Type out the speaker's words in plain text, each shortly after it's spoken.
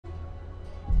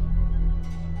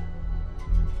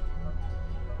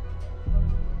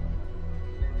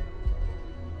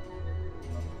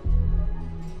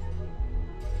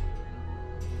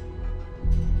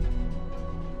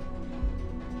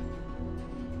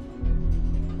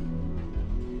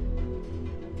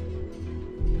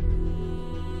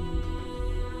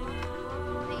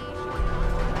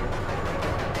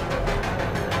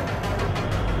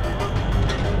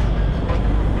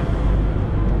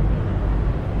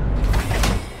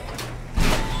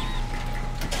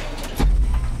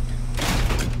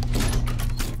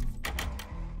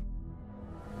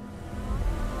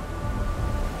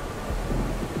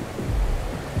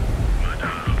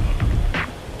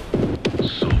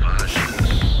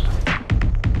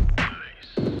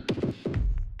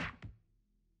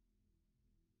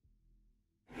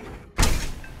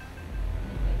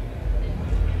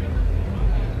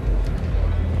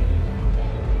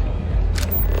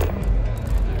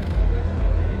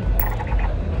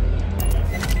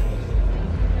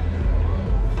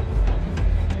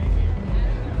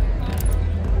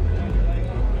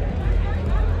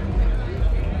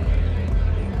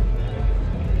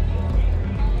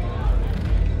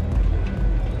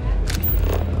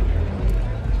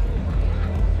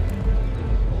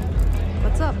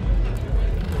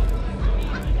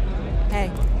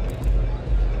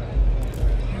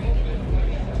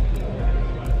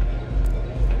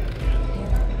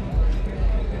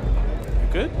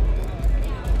good?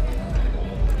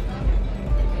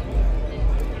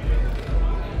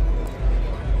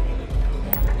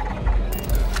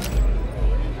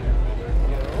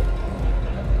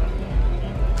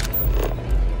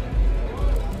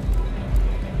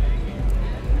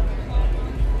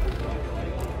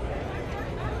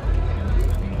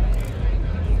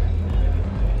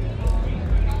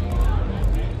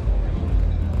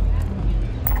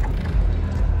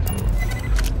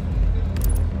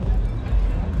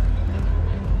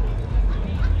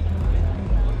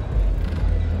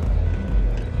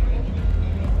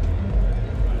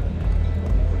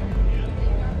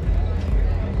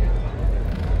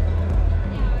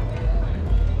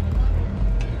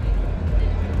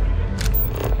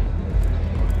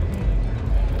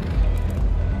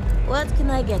 What can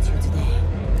I get you today?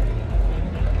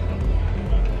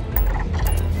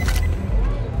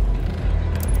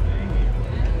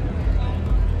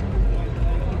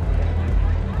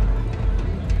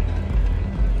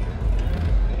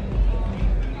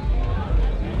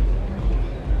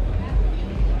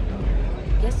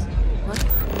 Yes? What?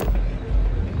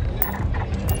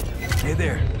 Hey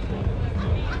there.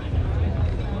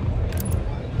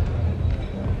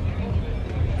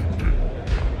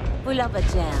 Pull up a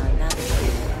jam, not a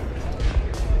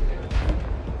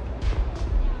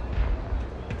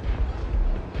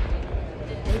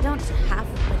They don't have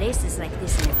places like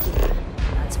this in Akita,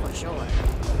 that's for sure.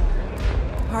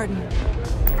 Pardon.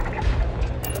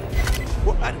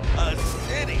 What a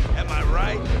city, am I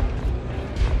right?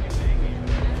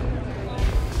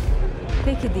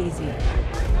 Take it easy.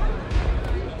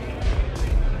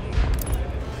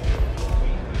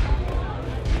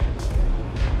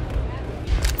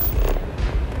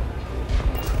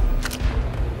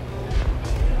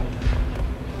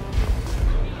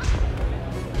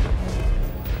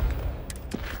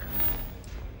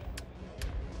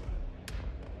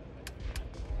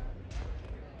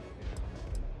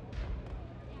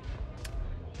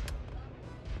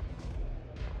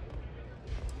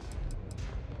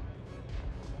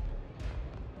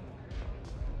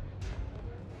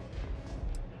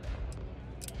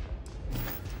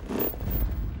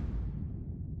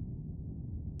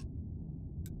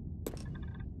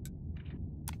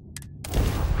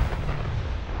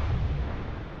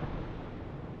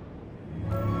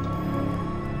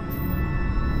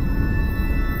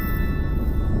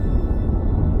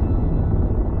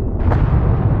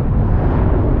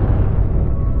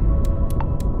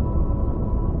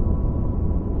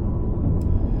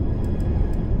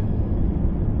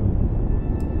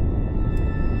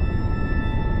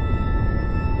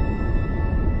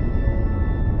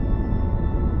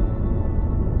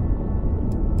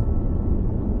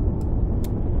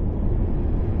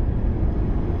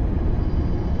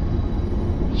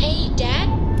 Hey, Dad?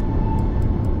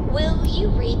 Will you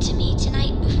read to me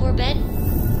tonight before bed?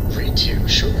 Read to you?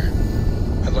 Sure.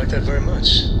 I'd like that very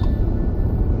much.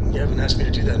 You haven't asked me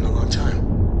to do that in a long time.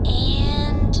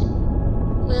 And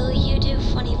will you do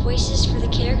funny voices for the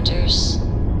characters?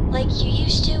 Like you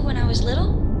used to when I was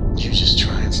little? You just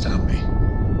try and stop me.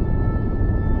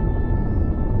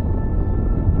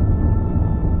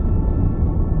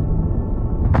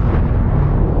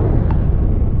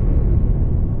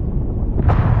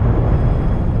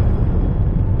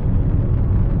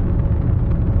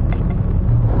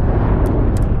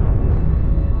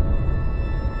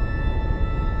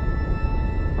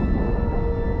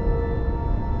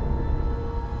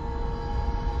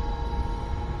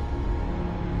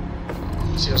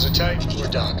 Seals are tight, we're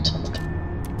docked.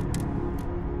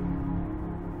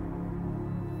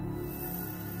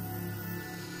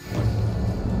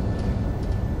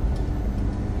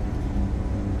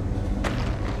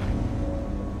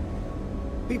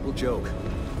 People joke.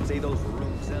 Say those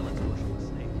room zealots worship a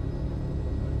snake.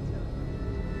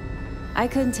 I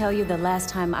couldn't tell you the last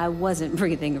time I wasn't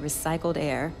breathing recycled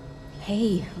air.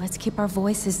 Hey, let's keep our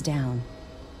voices down.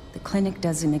 The clinic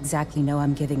doesn't exactly know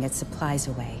I'm giving its supplies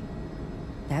away.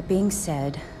 That being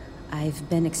said, I've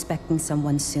been expecting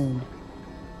someone soon.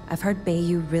 I've heard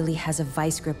Bayu really has a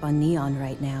vice grip on Neon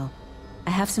right now.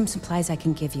 I have some supplies I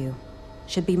can give you.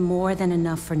 Should be more than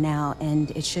enough for now,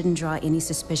 and it shouldn't draw any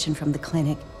suspicion from the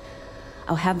clinic.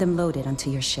 I'll have them loaded onto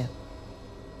your ship.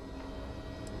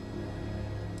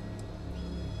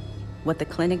 What the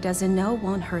clinic doesn't know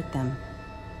won't hurt them.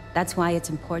 That's why it's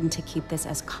important to keep this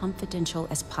as confidential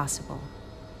as possible.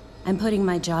 I'm putting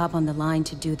my job on the line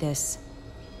to do this,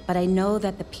 but I know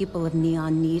that the people of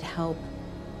Neon need help.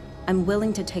 I'm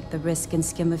willing to take the risk and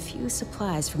skim a few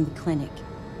supplies from the clinic.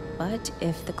 But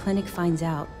if the clinic finds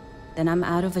out, then I'm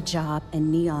out of a job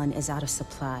and Neon is out of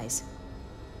supplies.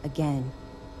 Again.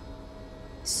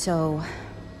 So,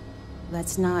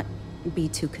 let's not be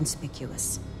too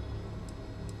conspicuous.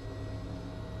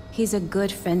 He's a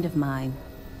good friend of mine.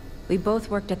 We both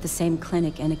worked at the same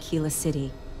clinic in Aquila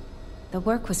City. The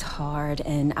work was hard,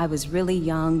 and I was really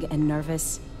young and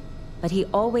nervous. But he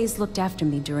always looked after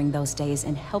me during those days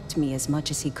and helped me as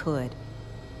much as he could.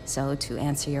 So, to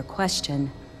answer your question,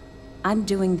 I'm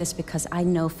doing this because I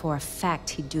know for a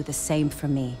fact he'd do the same for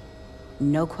me.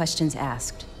 No questions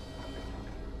asked.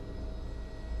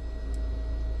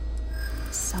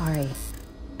 Sorry,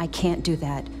 I can't do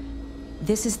that.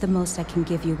 This is the most I can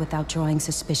give you without drawing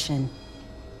suspicion.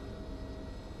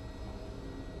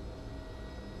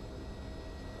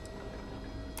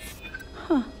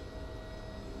 Huh.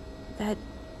 That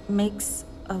makes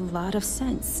a lot of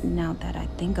sense now that I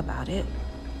think about it.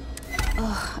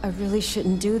 Oh, I really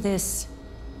shouldn't do this.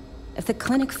 If the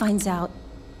clinic finds out...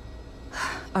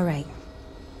 All right,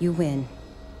 you win.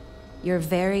 You're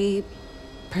very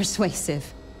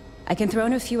persuasive. I can throw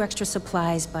in a few extra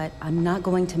supplies, but I'm not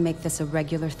going to make this a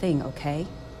regular thing, okay?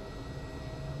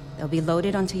 They'll be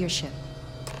loaded onto your ship.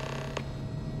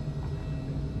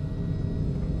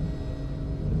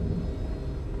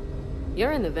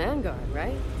 You're in the Vanguard,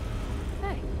 right?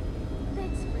 Hey,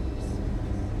 thanks for your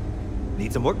service.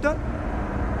 Need some work done?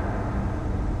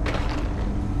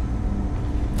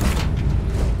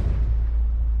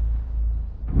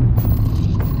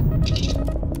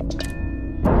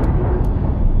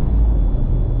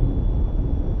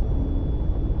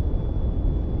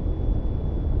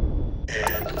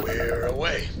 And we're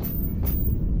away.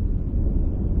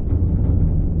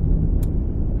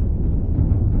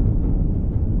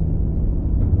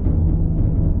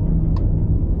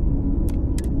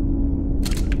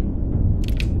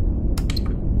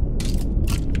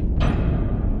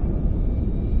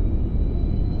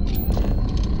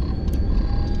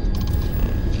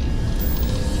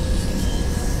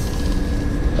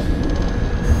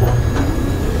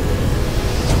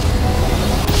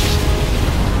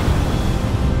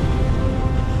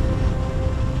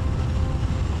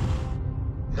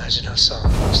 Imagine how sorry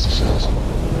I must have felt.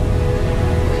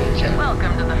 Okay.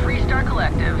 Welcome to the Freestar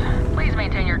Collective. Please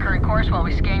maintain your current course while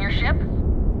we scan your ship.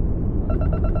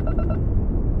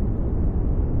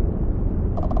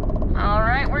 All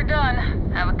right, we're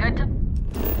done. Have a good time.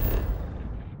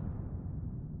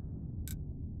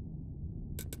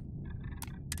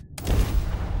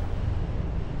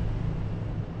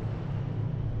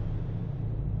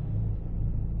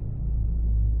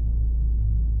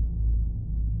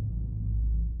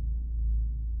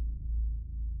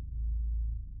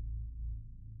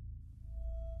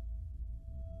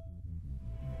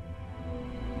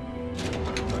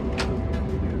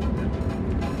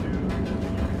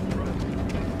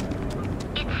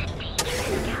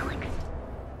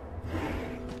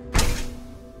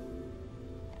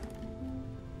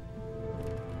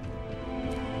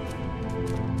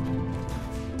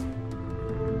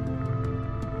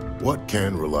 What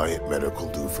can Reliant Medical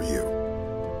do for you?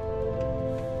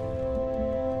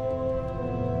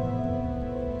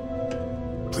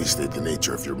 Please state the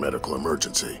nature of your medical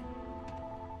emergency.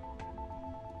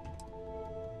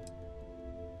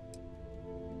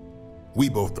 We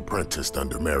both apprenticed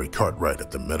under Mary Cartwright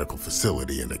at the medical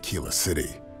facility in Aquila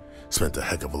City. Spent a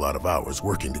heck of a lot of hours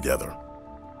working together.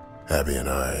 Abby and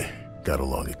I got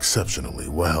along exceptionally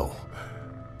well.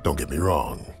 Don't get me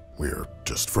wrong, we're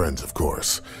just friends, of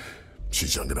course.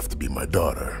 She's young enough to be my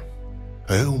daughter.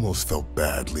 I almost felt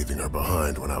bad leaving her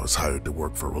behind when I was hired to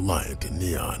work for Reliant in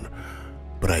Neon,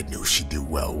 but I knew she'd do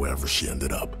well wherever she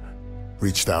ended up.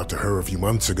 Reached out to her a few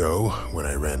months ago when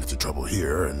I ran into trouble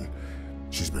here, and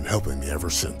she's been helping me ever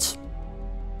since.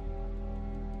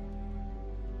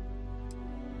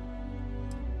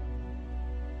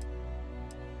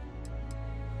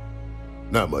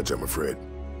 Not much, I'm afraid,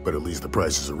 but at least the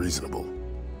prices are reasonable.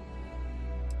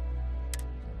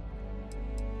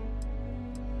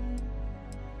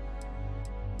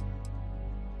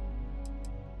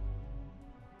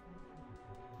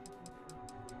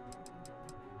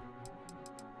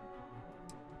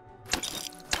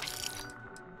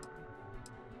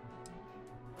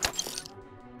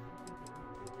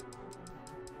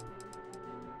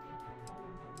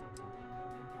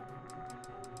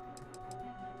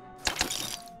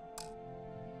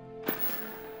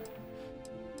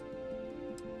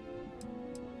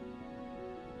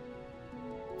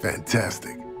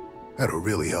 Fantastic. That'll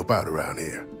really help out around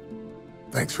here.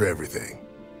 Thanks for everything.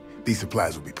 These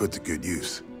supplies will be put to good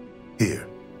use. Here,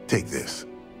 take this.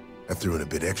 I threw in a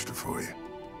bit extra for you,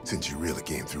 since you really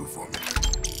came through for me.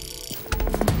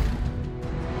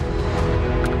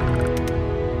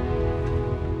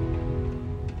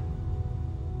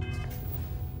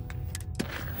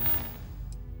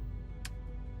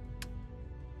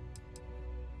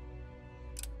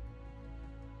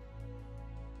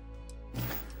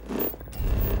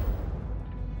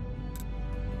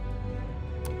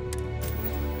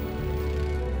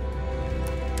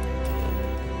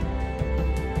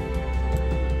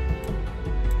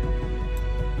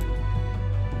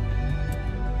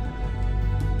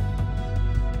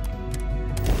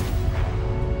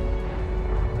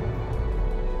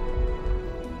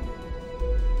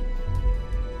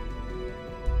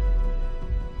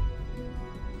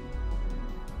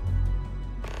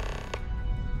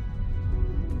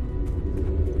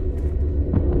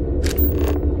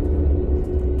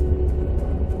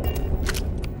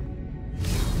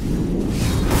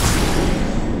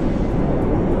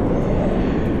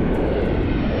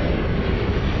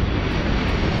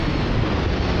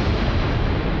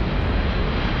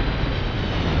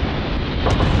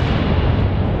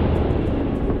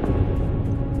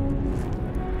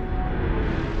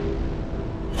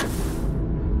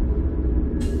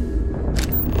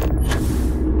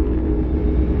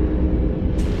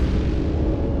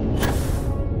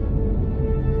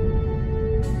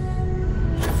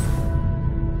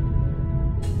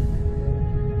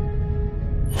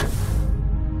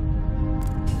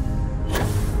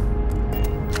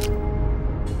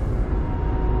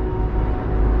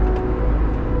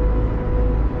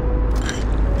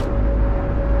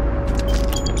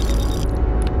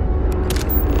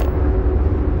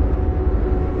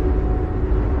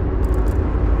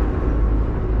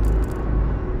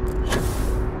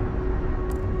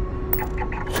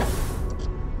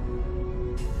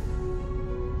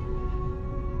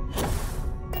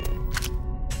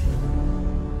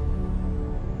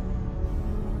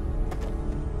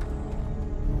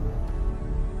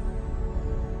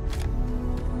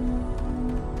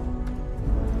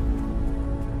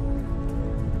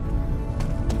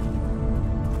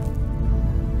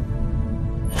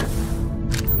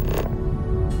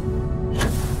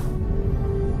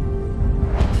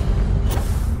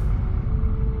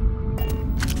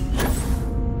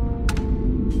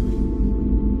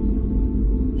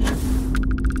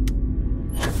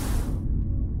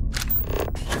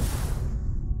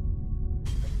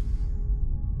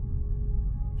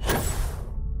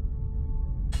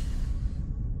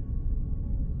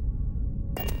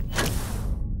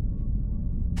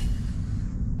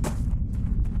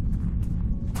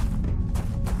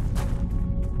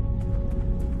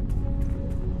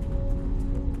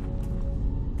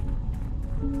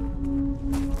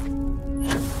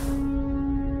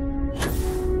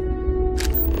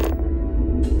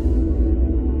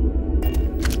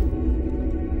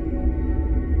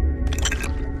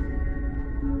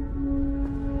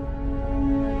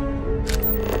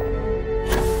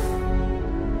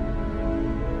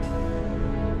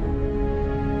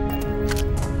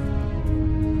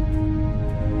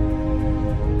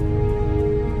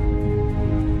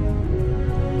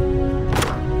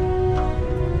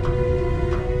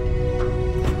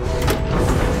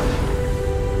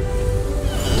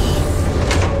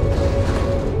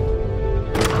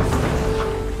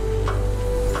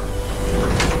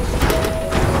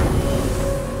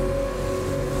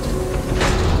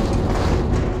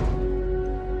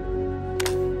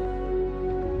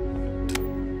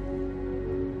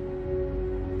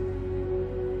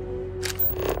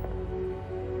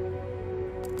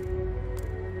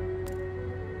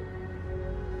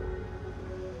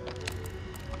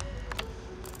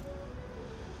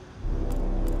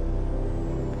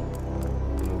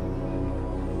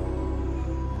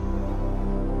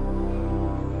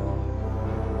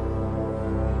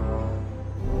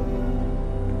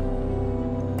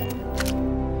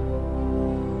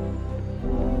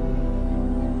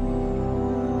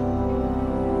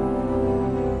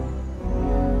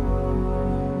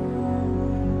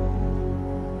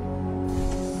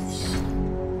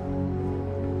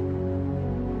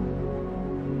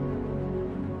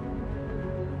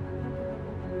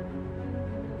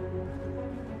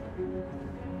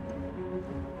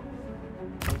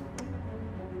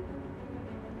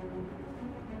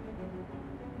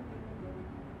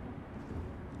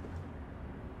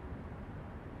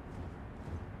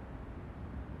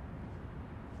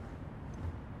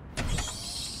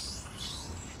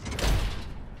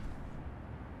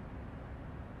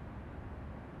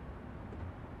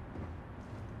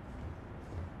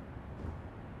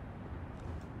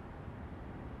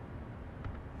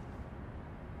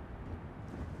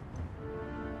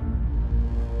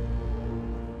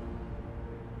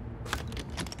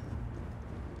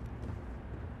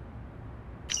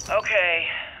 Okay,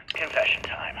 confession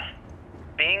time.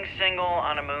 Being single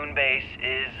on a moon base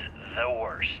is the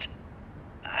worst.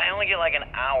 I only get like an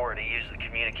hour to use the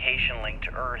communication link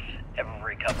to Earth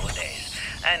every couple of days.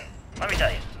 And let me tell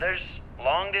you, there's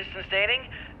long distance dating,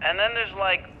 and then there's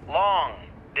like long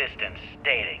distance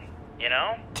dating, you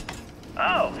know?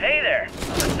 Oh, hey there,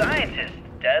 I'm a scientist,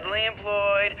 deadly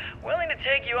employed, willing to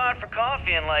take you out for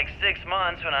coffee in like 6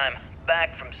 months when I'm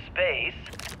back from space.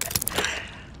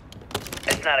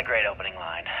 It's not a great opening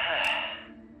line.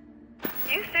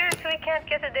 You seriously can't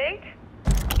get a date?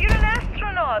 You're an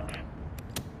astronaut.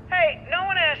 Hey, no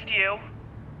one asked you.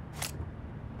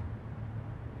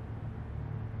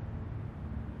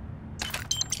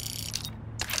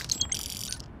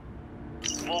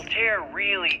 Voltaire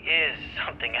really is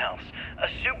something else. A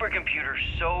supercomputer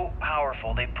so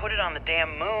powerful they put it on the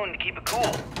damn moon to keep it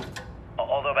cool.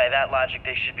 Although by that logic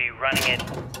they should be running it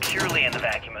purely in the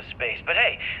vacuum of space. But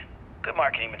hey, good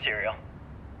marketing material.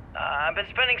 I've been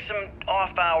spending some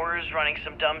off hours running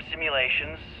some dumb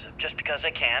simulations just because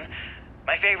I can.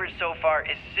 My favorite so far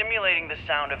is simulating the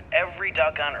sound of every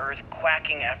duck on Earth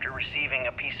quacking after receiving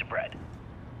a piece of bread.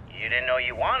 You didn't know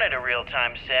you wanted a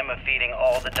real-time sim of feeding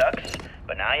all the ducks,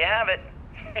 but now you have it.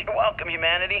 You're welcome,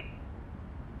 humanity.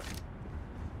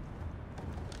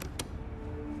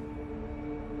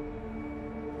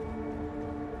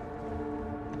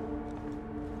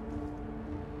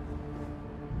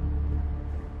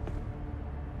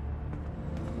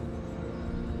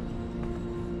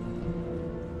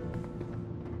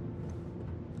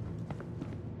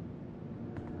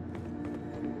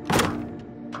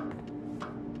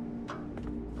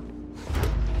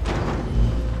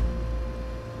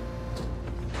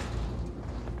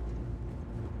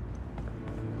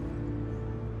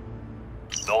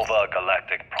 Nova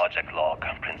Galactic Project Log,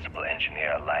 Principal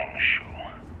Engineer Lang Shu.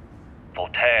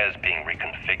 Voltaire is being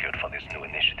reconfigured for this new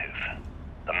initiative.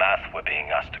 The math we're being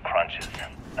asked to crunch is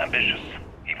ambitious,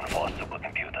 even for a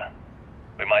supercomputer.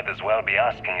 We might as well be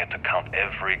asking it to count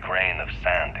every grain of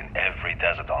sand in every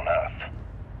desert on Earth.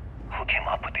 Who came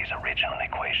up with these original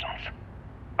equations?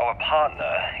 Our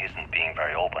partner isn't being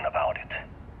very open about it.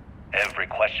 Every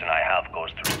question I have goes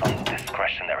through some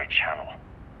discretionary channel.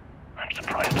 I'm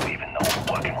surprised we even know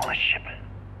we're working on a ship.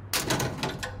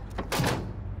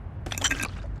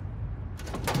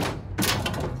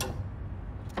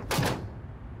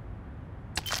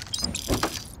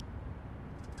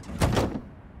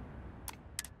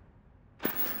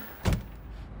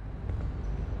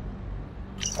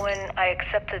 When I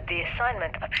accepted the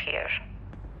assignment up here,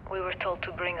 we were told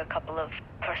to bring a couple of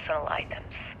personal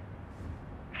items.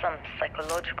 Some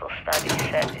psychological study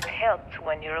said it helped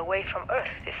when you're away from Earth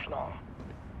this long.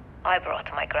 I brought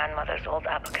my grandmother's old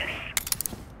abacus.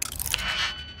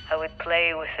 I would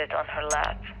play with it on her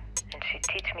lap, and she'd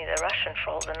teach me the Russian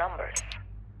for all the numbers.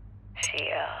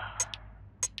 She,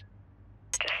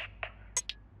 just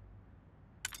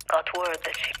got word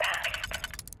that she passed.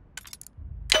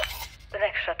 The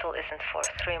next shuttle isn't for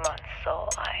 3 months, so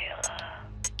I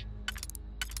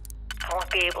won't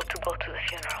be able to go to the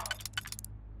funeral.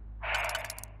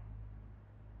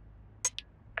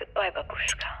 Goodbye,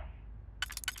 babushka.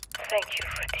 Thank you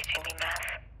for teaching me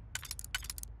math.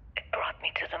 It brought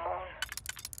me to the moon.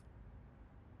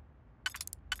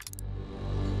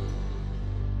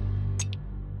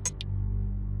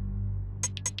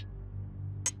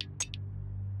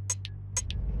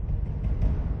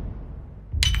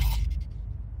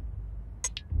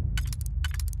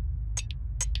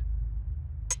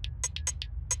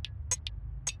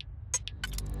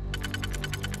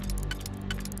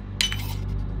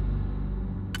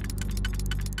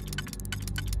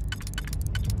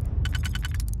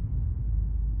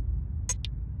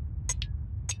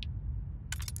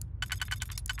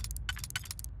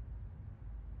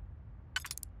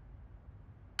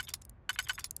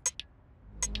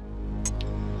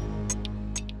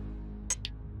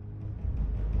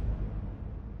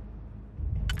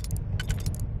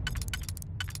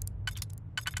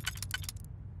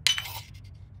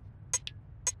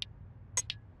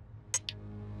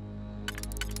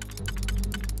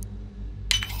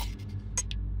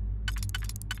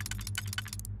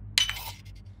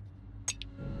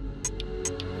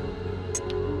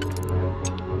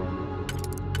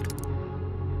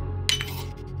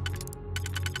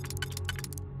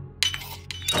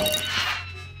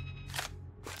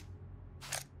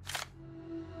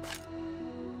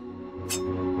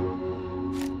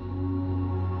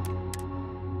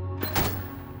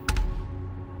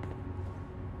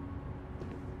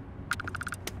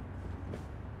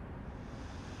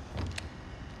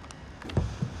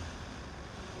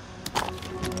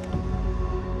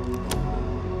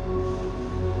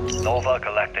 Nova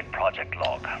Galactic Project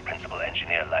Log, Principal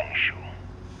Engineer Lang Shu.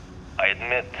 I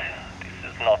admit,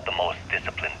 this is not the most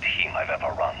disciplined team I've ever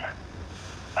run.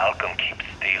 Malcolm keeps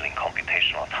stealing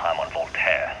computational time on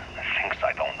Voltaire and thinks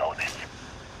I don't know this.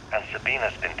 And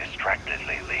Sabina's been distracted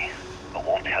lately, but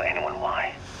won't tell anyone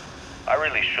why. I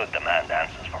really should demand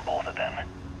answers from both of them.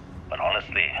 But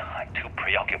honestly, I'm too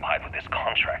preoccupied with this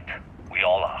contract. We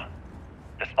all are.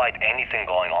 Despite anything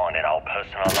going on in our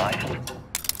personal lives,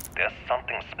 there's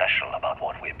something special about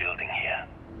what we're building here.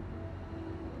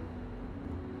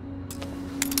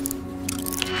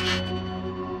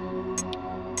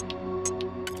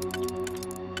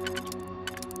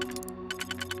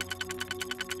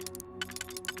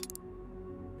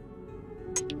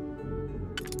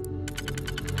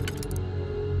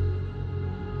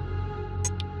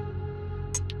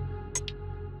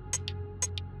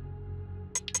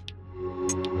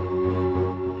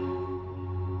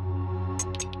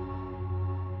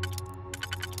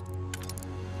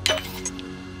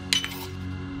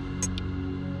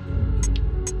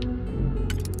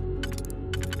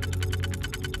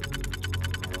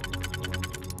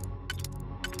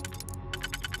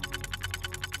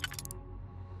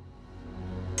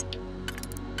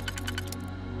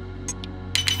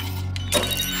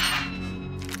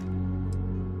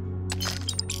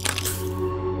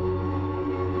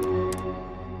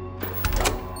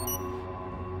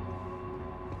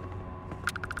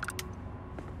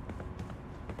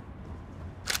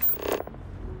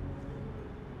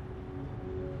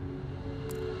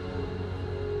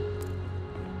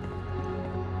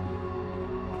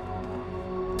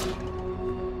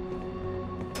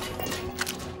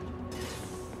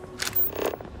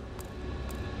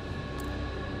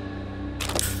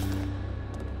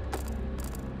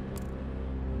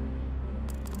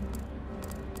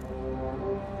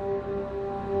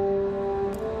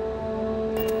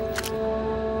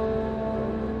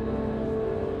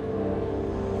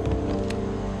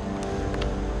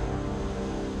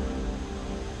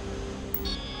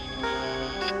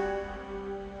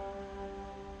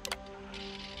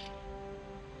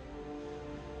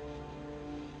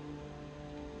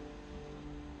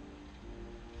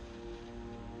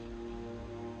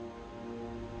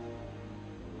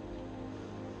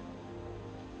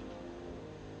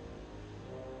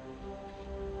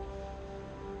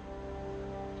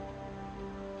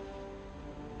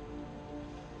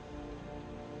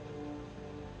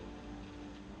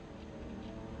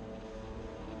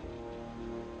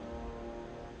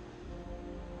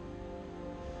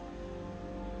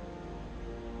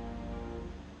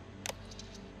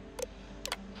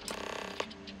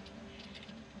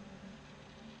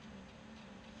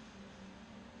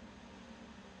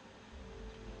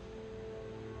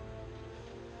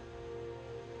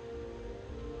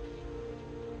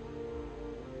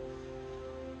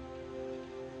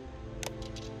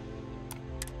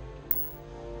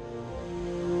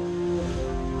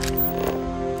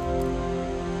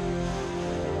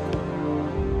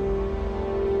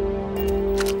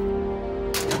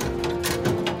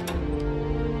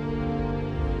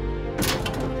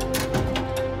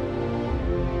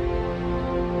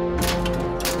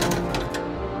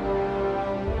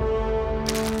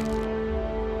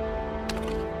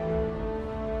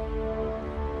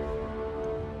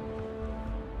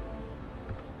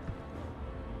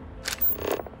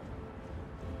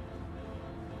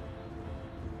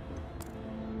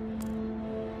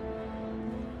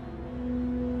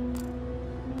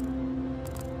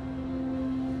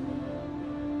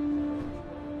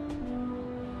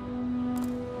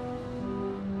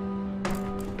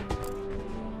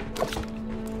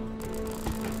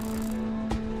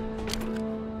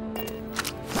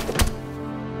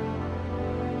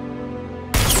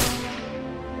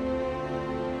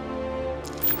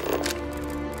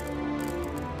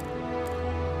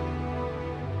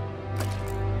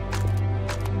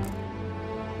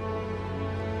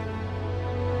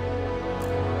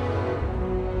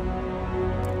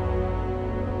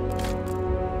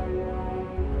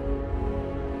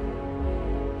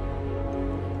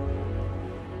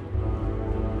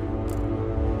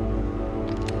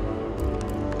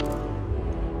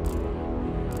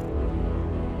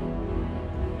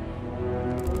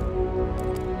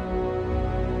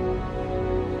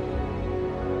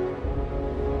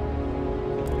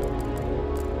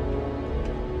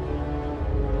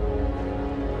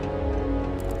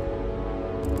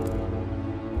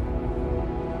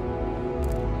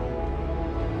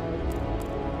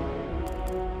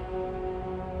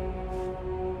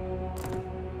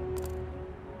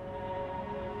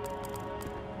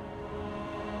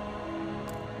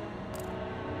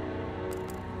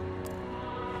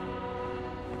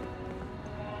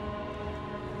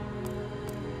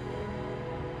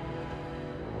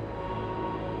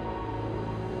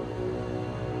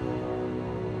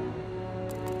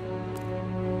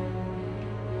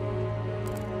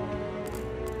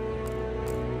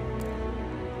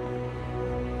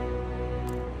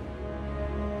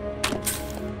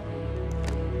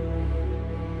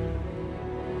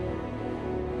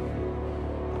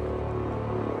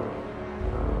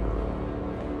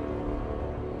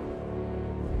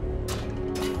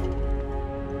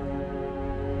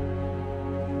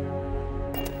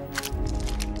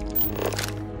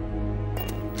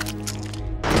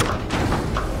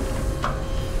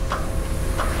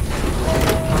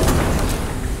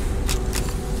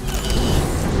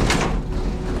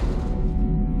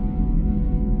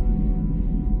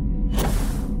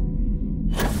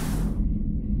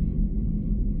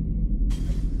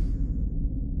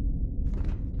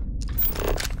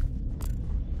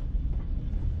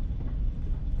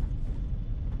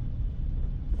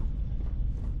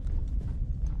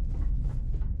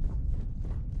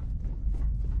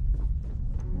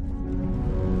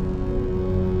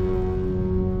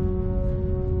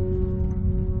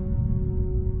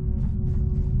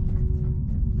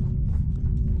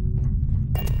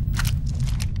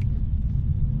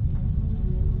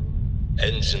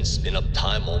 Engine spin-up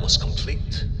time almost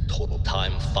complete. Total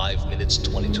time 5 minutes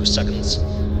 22 seconds.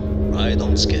 Right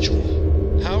on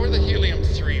schedule. How are the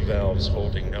helium-3 valves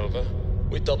holding, Nova?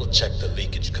 We double-checked the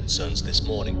leakage concerns this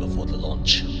morning before the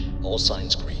launch. All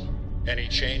signs green. Any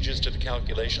changes to the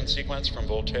calculation sequence from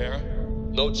Volterra?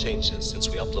 No changes since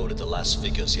we uploaded the last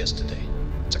figures yesterday.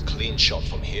 It's a clean shot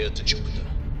from here to Jupiter.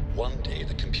 One day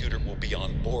the computer will be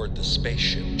on board the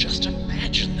spaceship. Just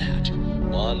imagine that.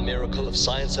 One miracle of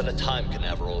science at a time,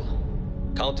 Canaveral.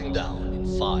 Counting down in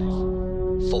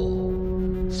 5,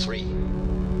 4, 3,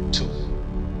 2,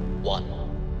 1.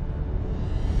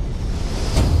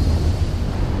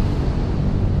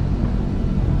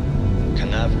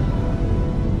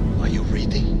 Canaveral, are you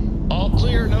reading? All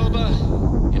clear, Nova.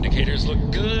 Indicators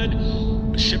look good.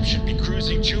 The ship should be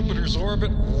cruising Jupiter's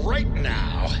orbit right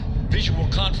now. Visual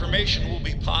confirmation will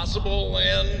be possible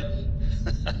in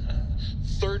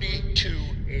 32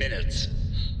 minutes.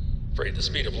 Afraid the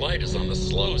speed of light is on the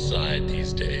slow side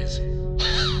these days.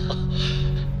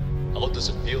 How does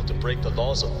it feel to break the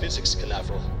laws of physics,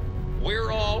 Canaveral? We're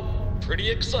all pretty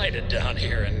excited down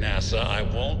here in NASA, I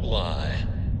won't lie.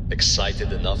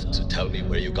 Excited enough to tell me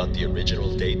where you got the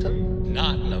original data?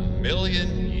 Not in a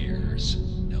million years,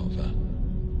 Nova.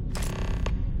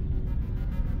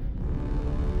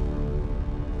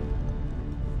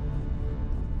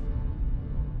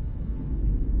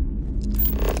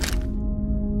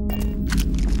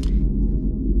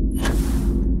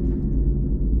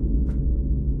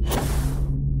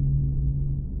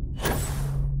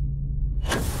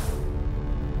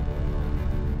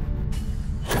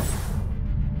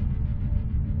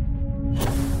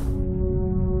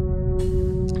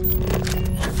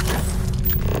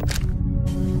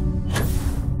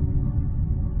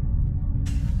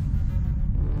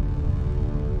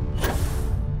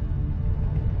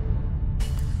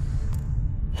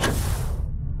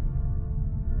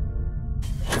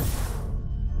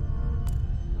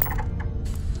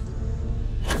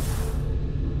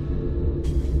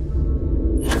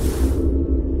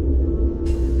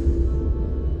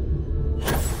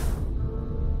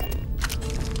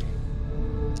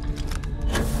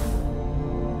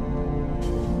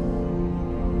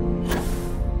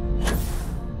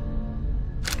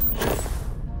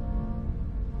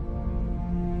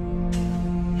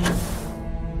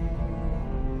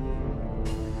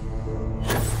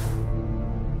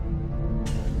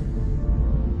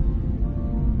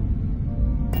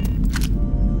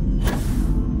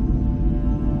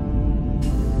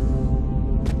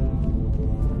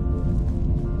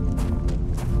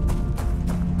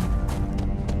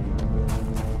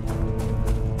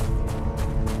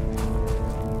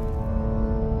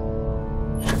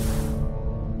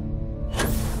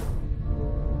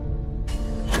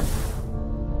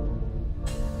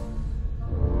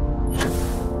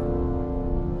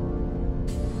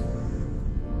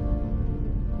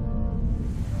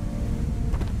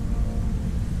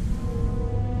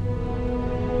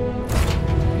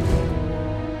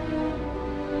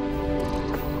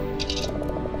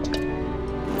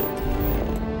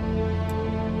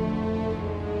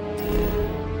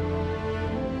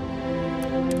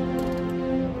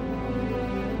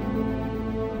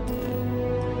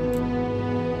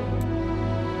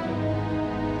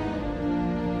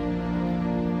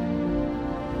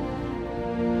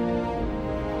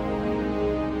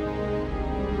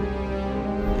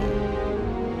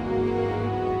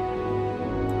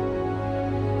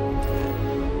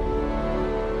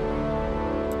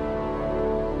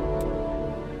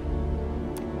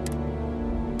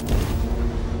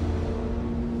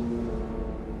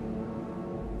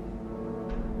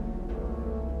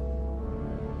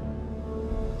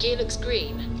 Gear looks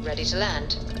green. Ready to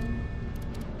land.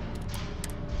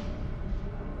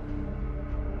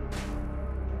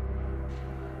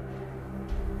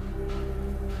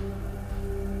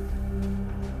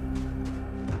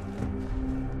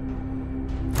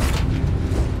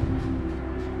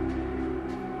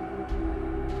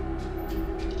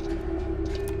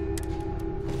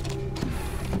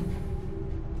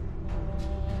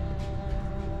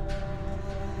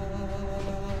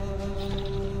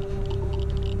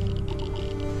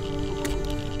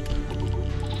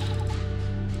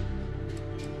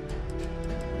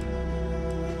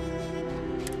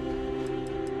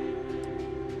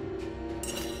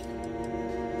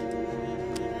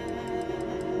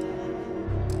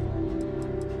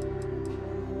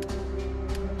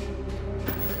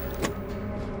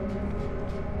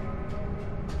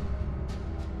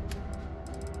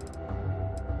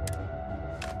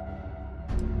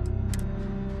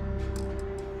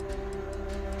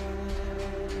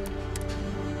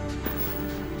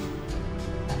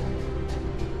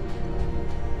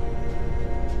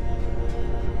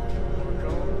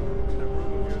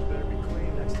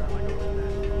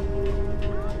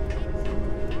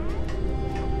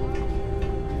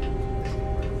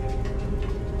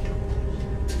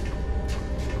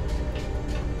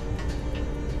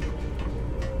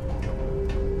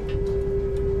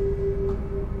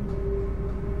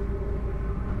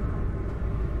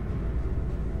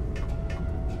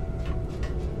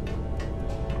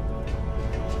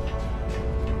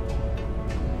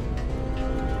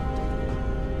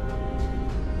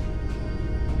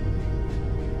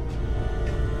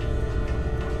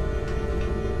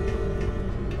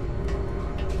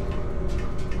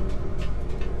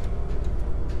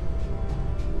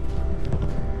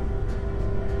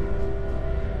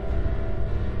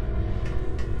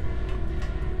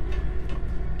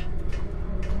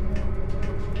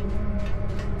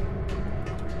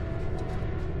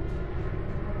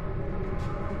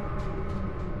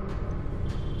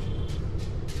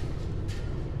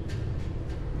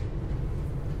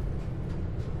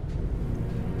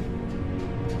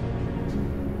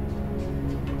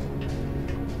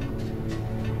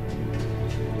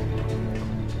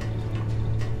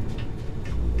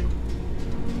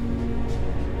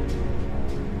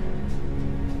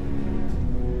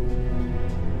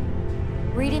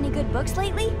 books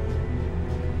lately?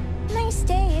 Nice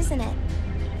day, isn't it?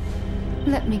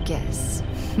 Let me guess.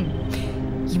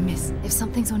 You miss if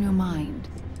something's on your mind.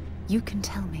 You can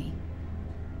tell me.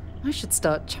 I should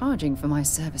start charging for my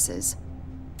services.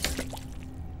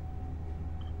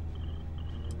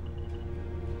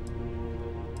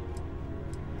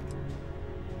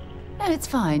 No, it's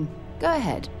fine. Go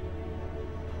ahead.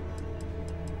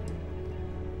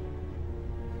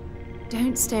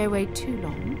 Don't stay away too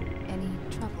long. Any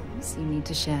troubles you need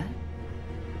to share?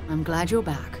 I'm glad you're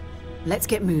back. Let's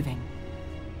get moving.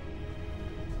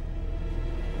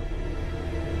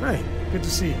 Hey, good to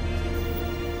see you.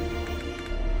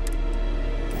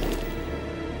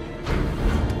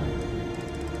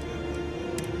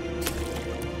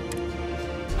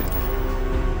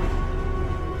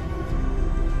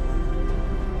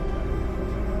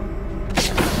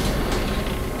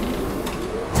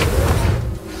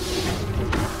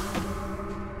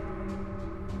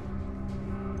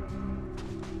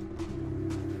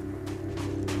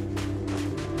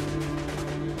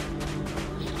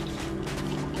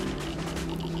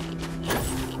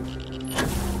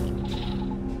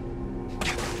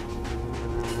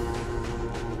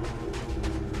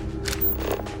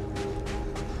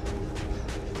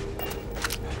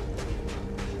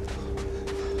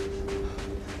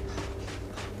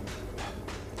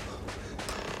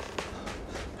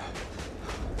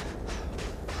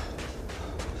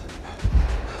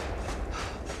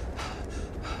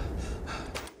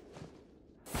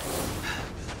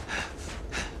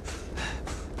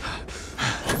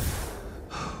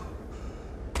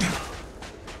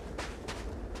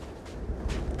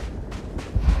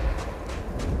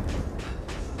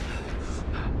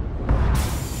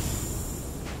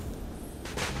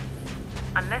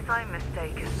 Unless I'm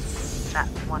mistaken,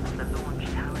 that's one of the launch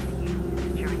towers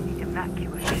used during the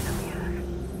evacuation of the Earth.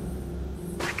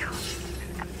 I can't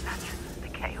even imagine the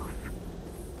chaos.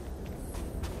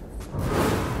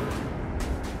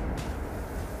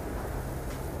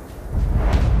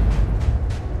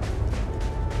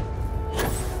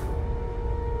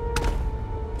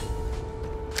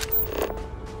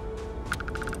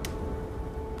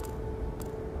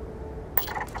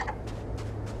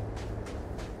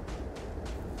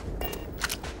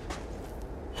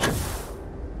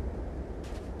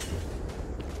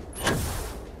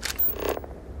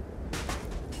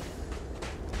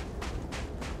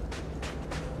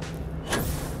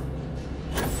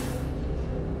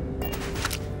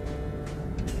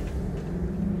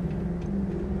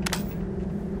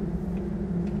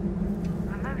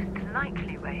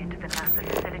 Likely way into the NASA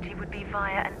facility would be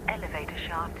via an elevator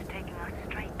shaft taking us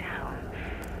straight down.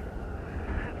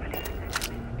 Hopefully the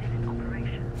system is still in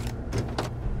operation.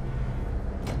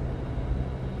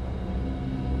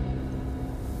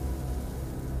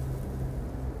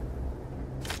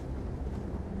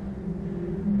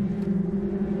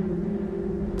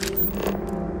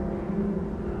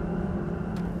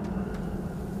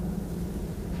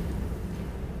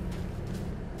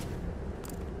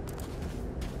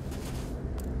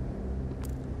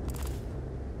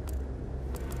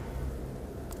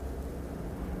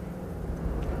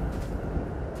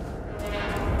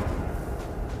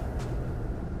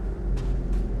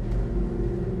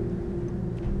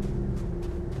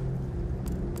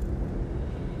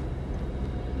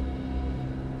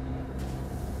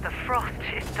 The frost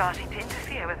is starting to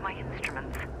interfere with my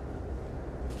instruments.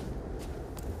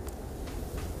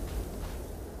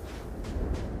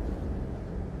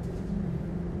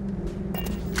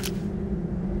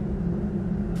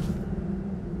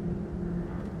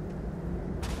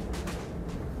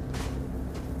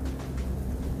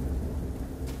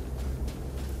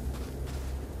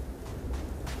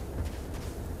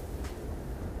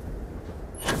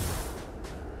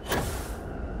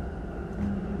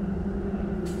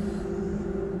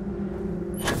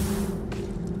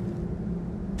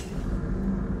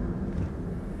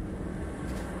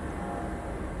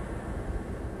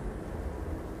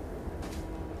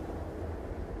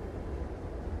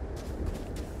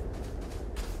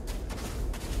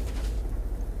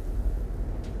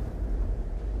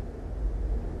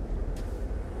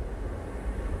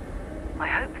 I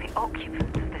hope the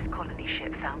occupants of this colony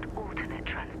ship found alternate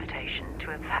transportation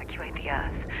to evacuate the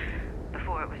Earth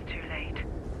before it was too late.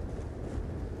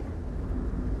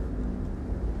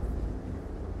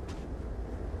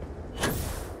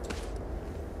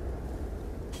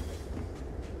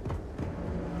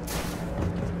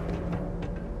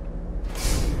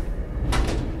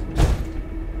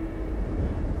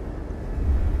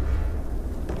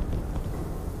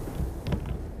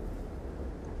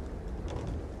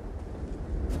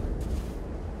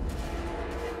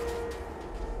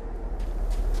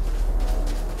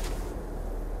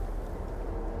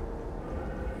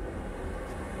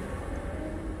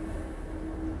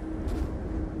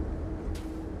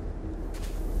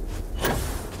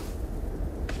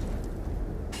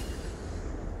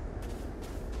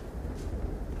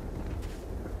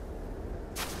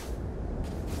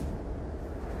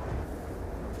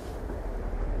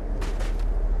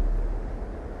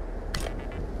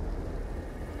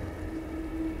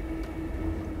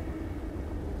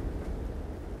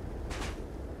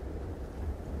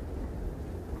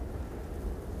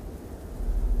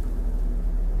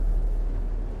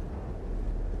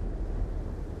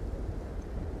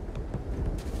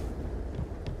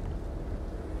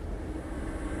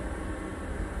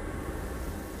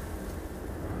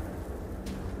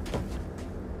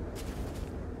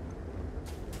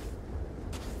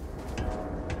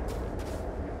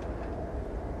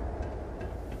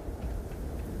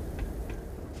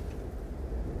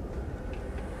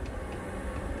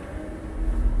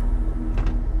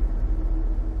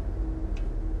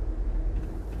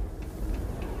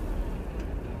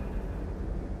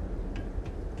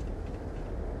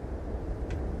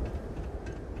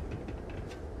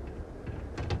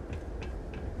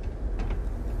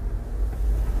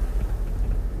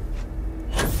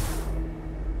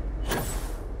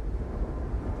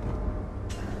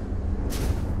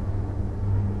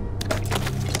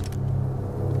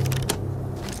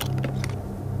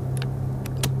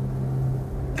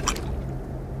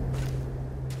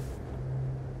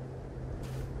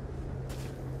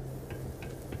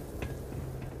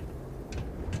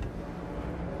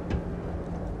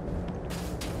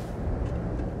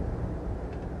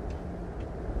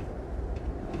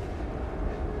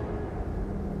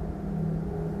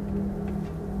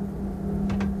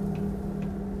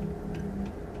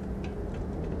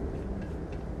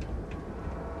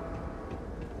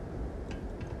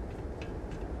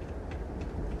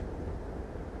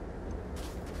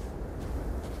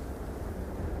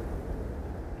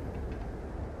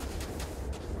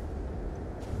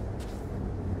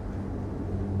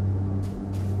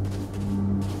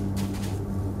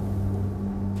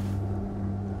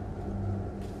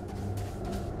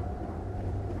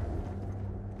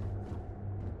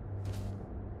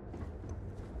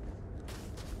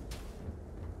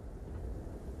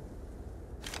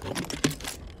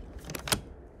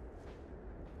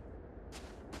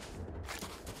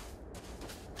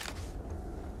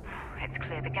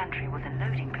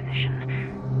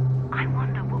 position. I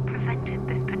wonder what prevented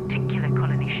this particular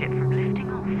colony ship from lifting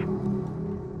off.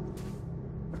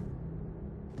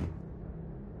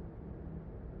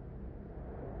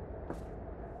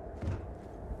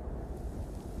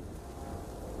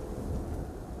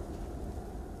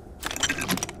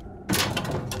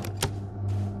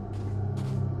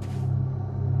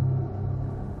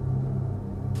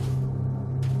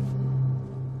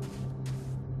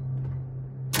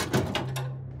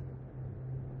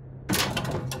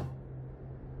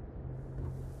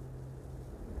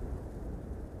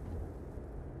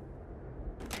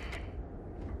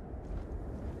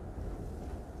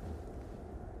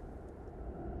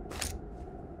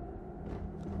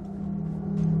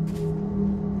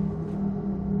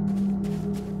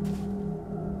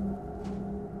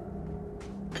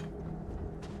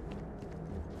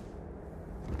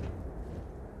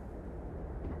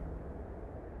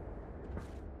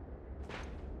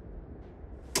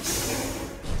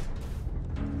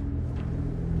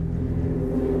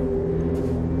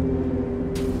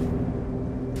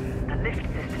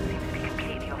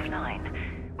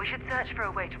 Search for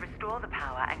a way to restore the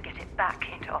power and get it back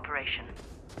into operation.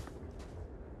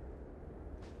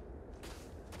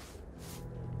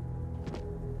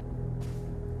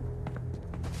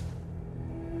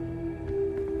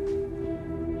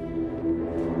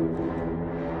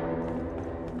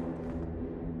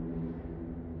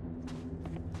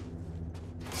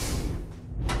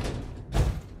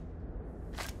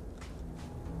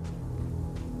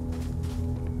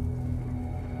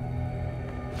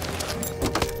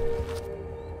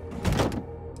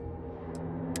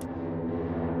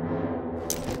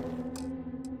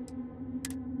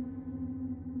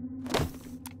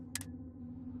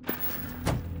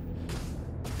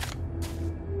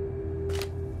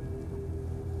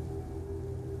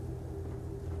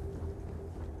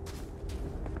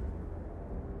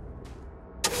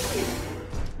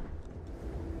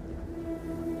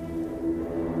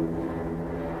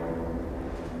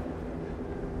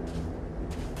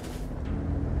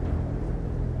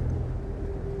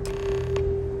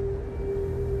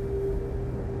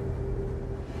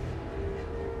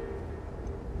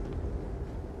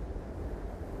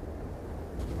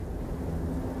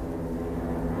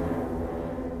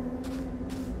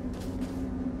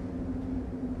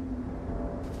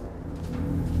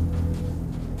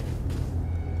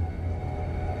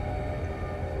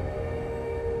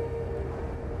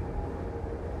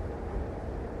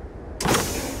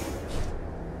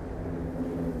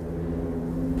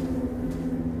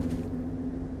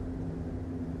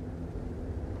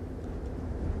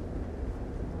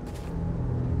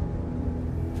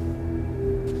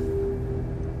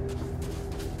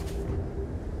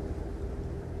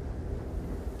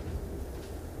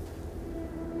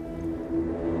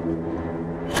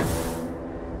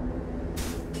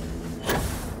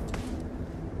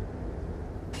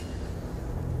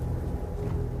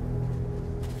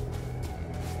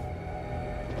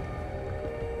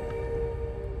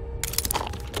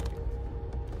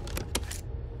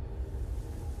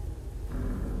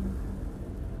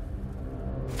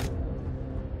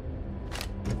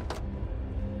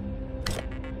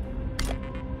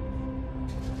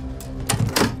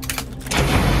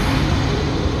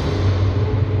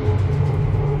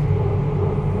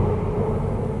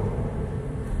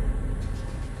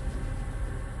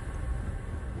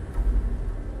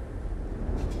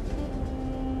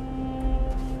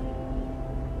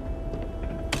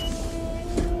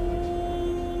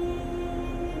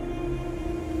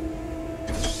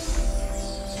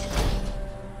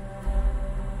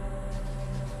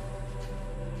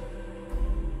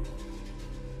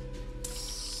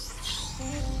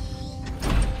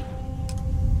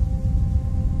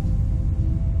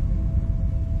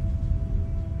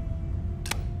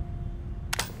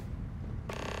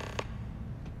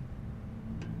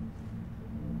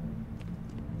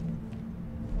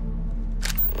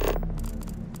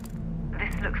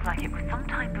 Looks like it was some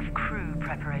type of crew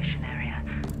preparation area.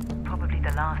 Probably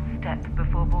the last step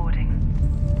before boarding.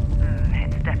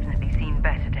 It's definitely seen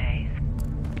better days.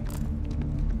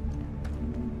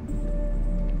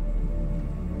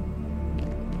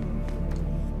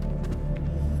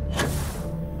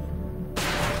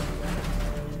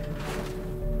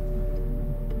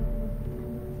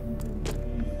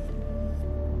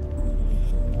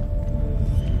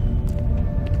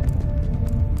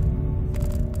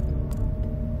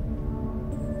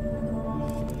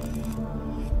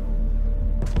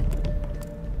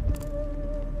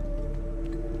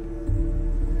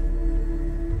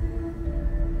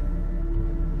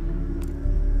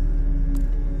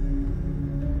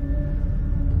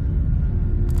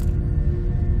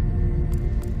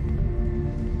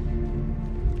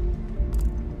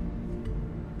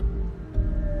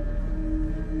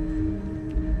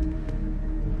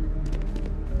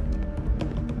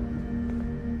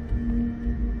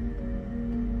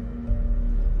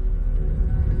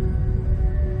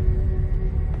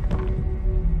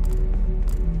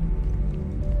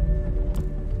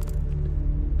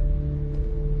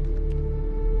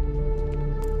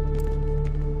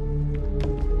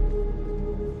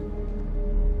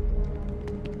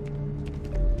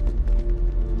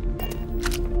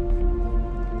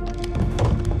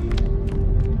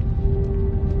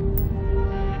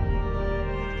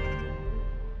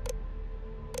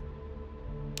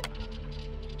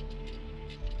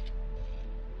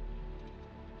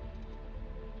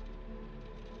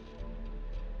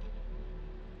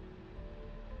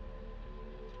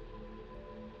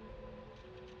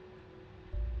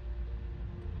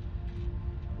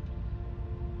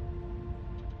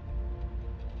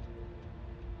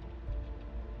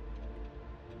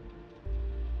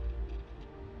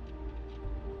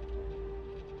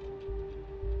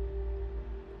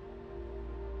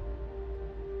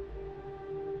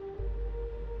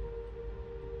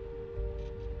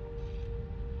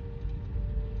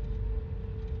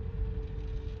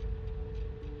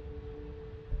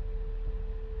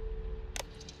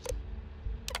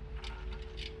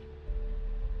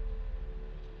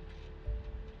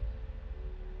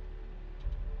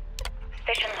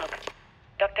 Station log.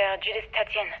 Dr. Judith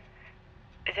Tatienne.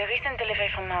 The recent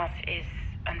delivery from Mars is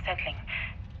unsettling.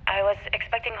 I was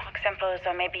expecting rock samples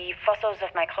or maybe fossils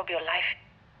of microbial life.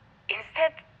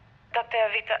 Instead, Dr.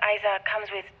 Victor Isa comes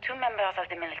with 2 members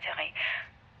of the military.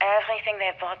 Everything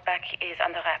they brought back is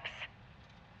under wraps.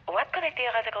 What could a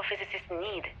theoretical physicist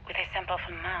need with a sample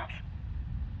from Mars?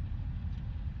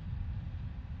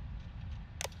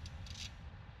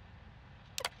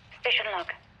 Station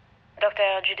log.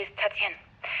 Dr. Judith Tatienne.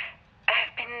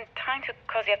 I've been trying to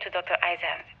cozy up to Dr.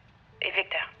 Isa,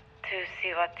 Victor, to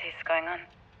see what is going on.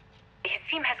 His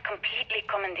team has completely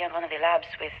commandeered one of the labs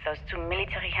with those 2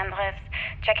 military handlers,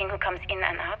 checking who comes in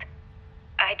and out.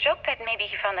 I joked that maybe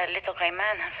he found a little gray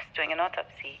man and was doing an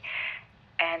autopsy,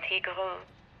 and he grew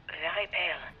very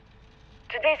pale.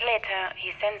 2 days later,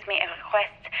 he sends me a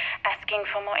request asking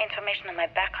for more information on my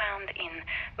background in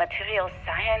materials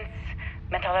science,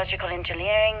 metallurgical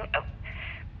engineering. Oh,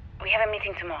 we have a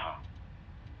meeting tomorrow.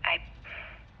 I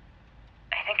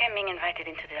think I'm being invited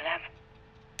into the lab.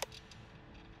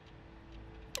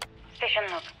 Station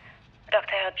log.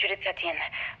 Dr. Judith Tatienne.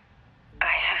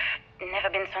 I have never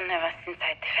been so nervous since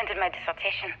I defended my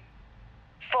dissertation.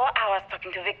 4 hours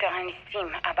talking to Victor and his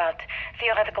team about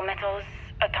theoretical metals,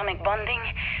 atomic bonding,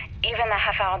 even a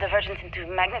half-hour divergence into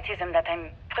magnetism that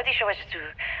I'm pretty sure was to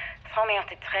throw me off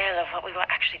the trail of what we were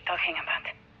actually talking about.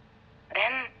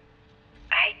 Then,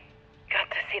 I got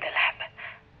to see the lab.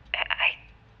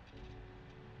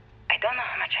 I don't know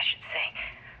how much I should say,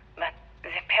 but the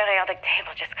periodic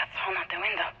table just got thrown out the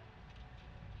window.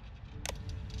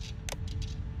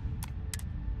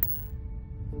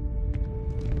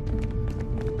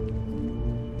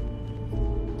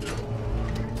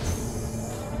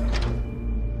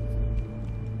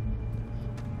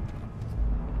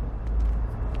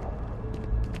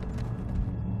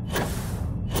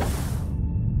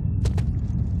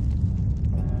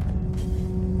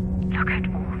 Look at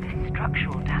all this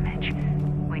structural damage.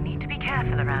 We need to be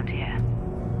careful around here.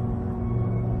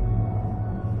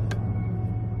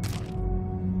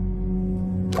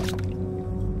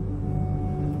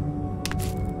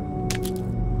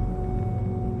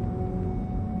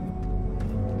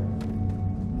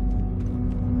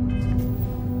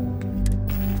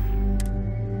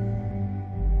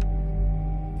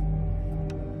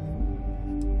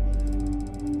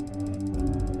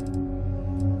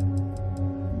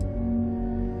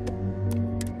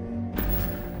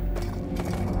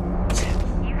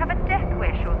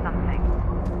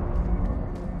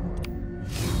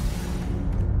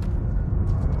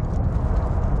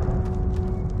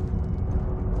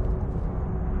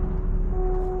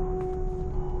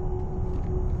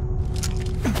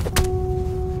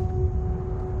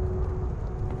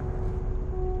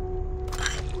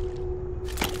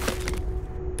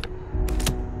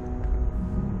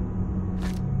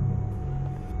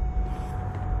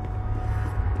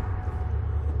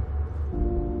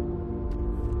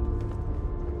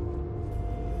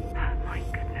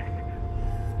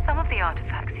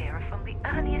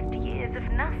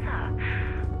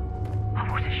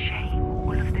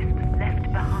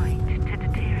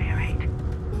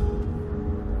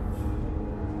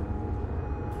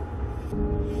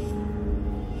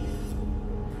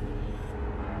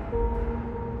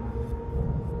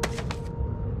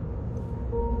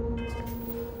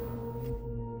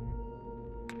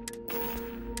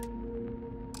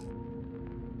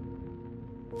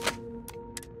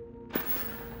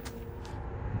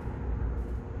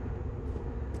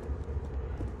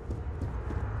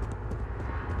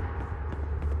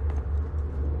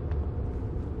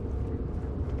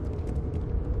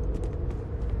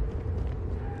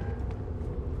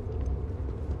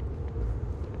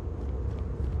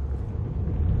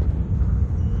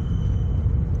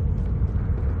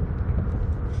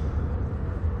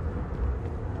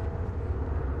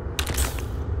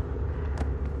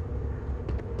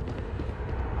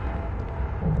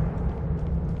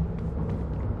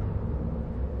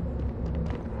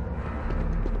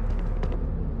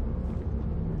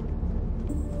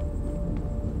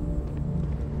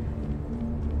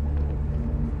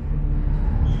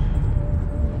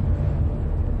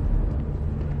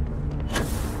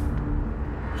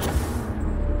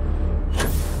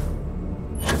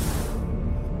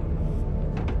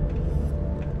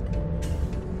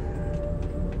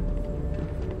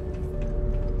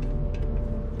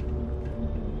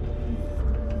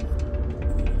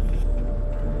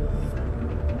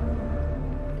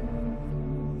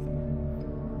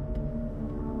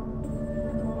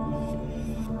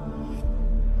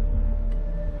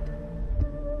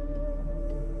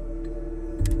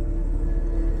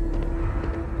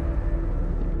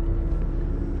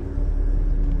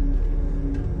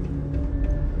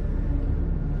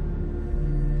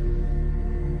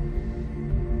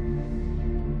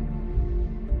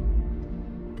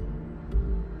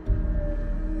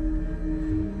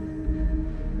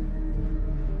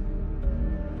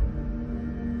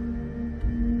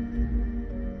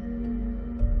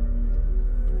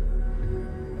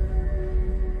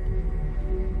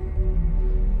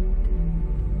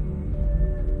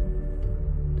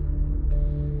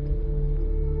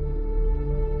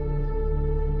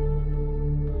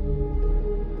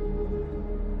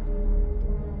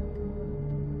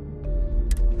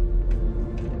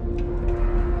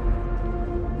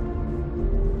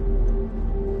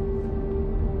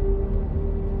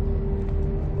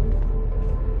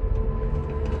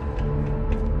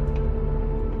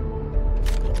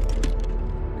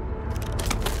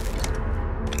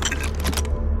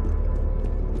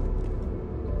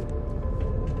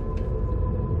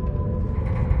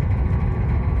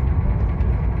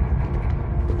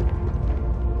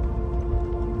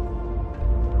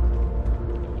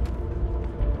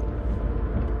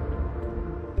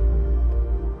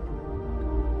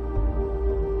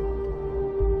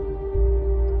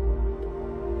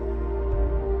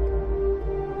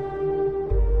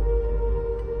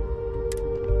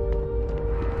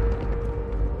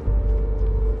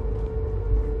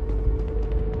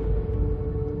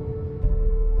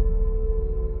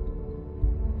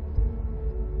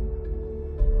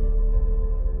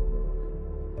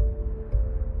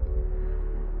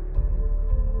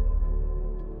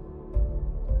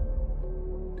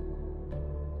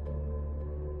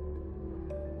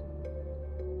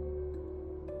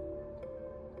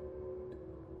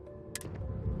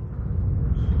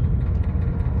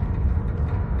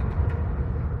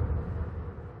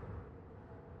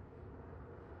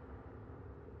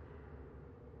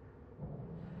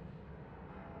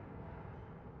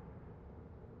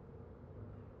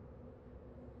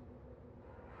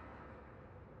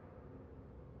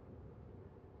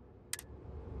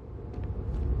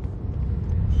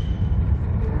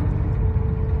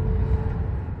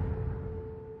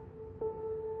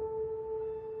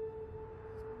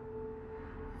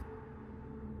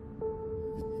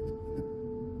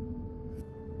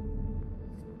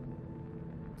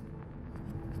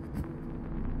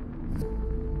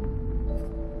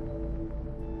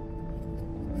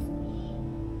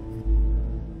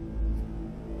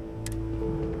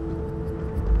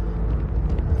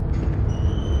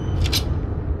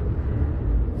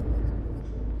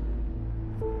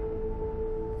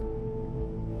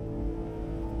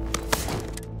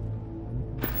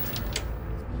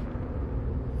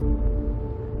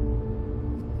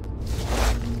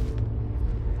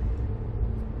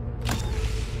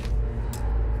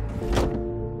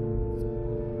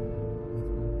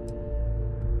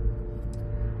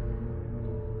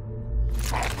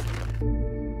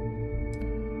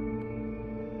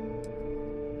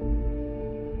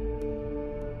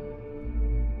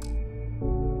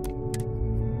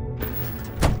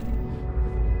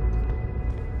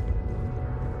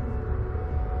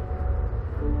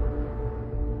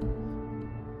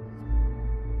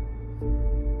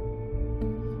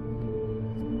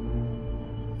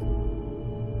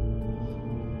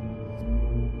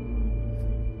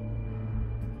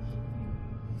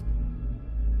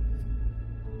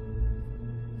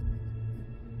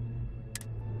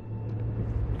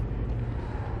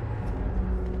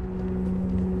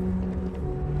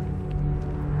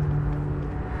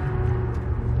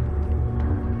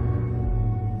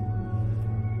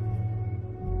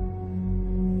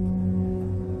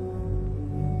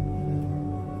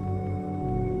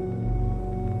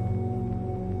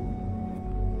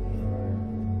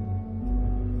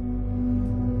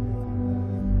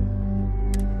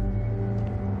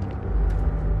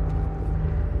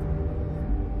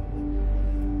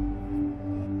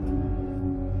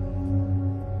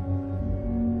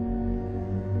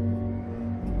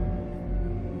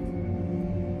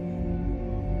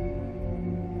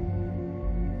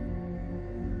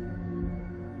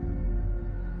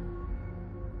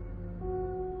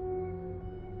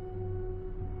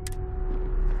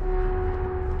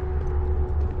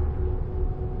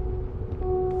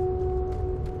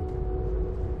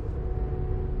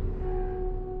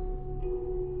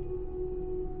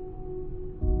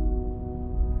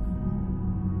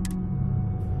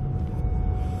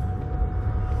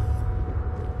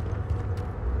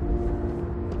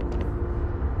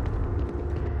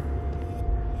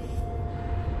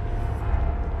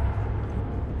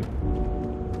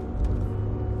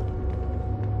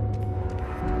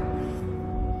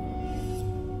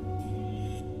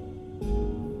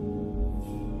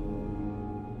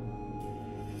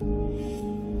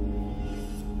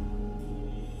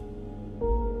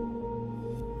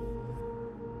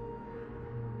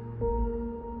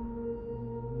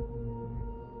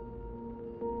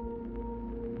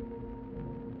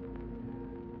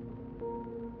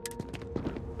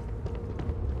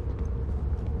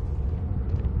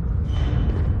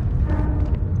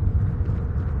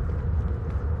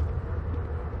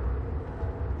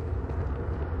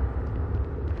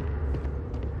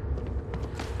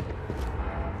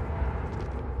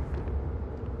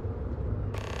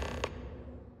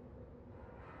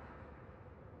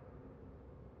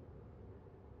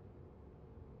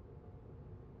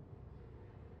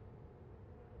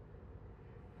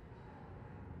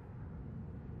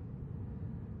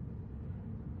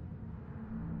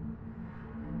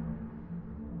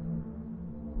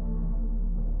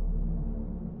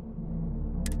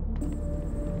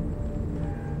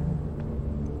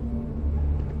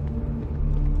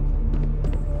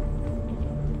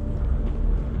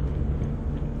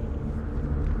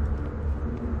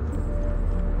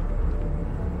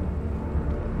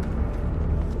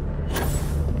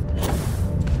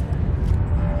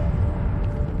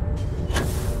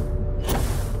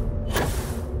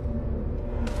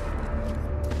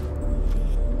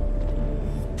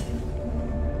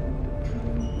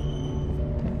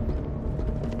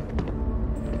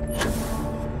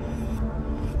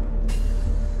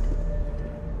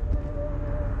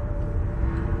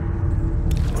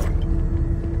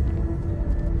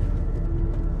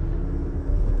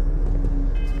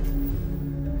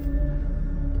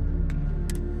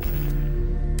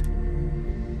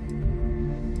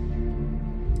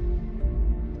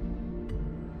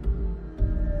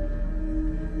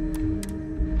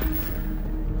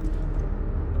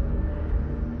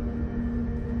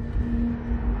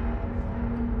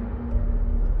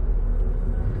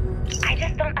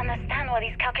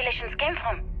 these calculations came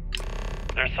from.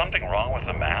 There's something wrong with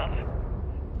the math?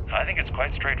 I think it's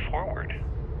quite straightforward.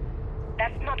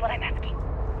 That's not what I'm asking.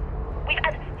 We've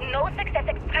had no success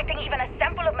extracting even a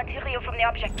sample of material from the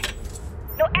object.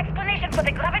 No explanation for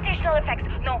the gravitational effects,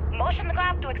 no motion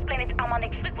graph to explain its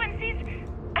harmonic frequencies.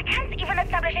 I can't even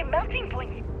establish a melting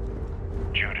point.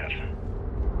 Judith.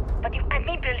 But you've had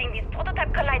me building these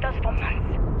prototype colliders for months.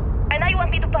 And now you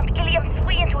want me to pump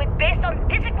helium-3 into it based on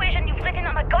this equation you've written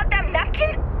on a goddamn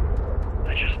napkin?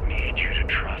 I just need you to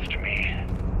trust me.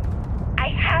 I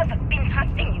have been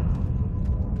trusting you.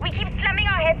 We keep slamming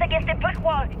our heads against a brick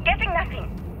wall, getting nothing.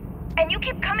 And you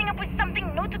keep coming up with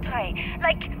something new to try.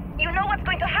 Like, you know what's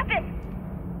going to happen.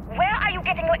 Where are you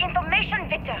getting your information,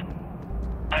 Victor?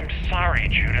 I'm sorry,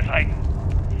 Judith.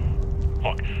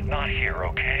 Look, not here,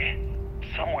 okay?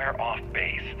 Somewhere off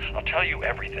base. I'll tell you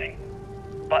everything.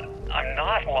 But I'm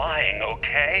not lying,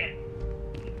 okay?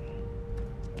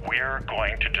 We're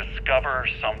going to discover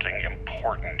something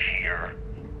important here.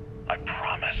 I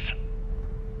promise.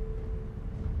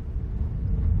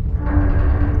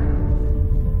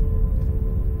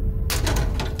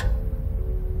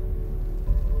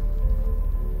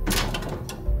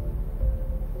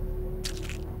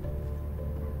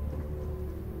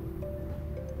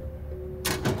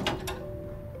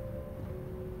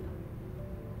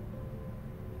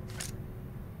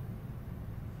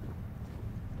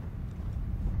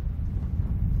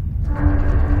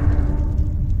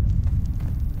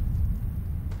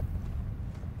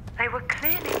 They were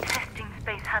clearly testing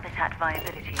space habitat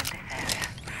viability in this area.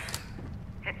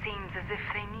 It seems as if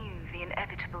they knew the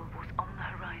inevitable was on the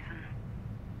horizon.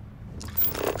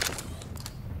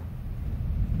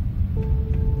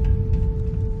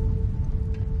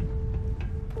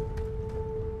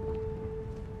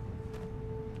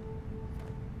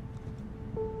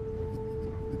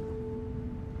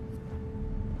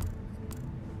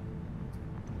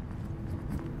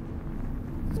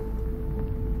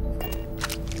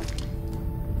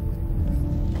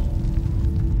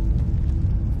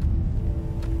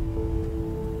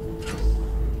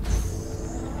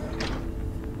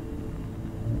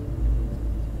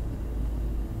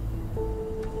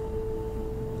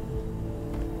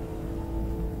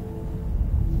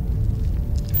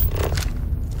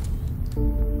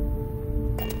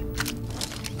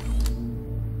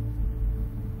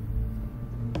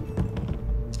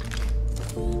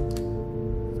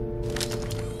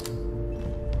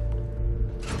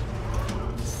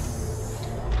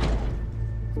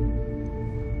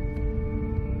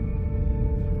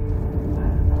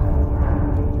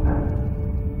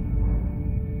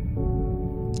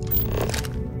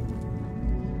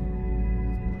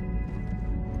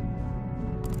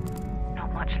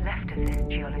 Left of this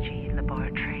geology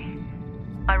laboratory.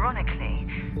 Ironically,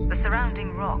 the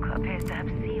surrounding rock appears to have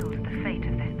sealed the fate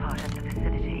of this part of the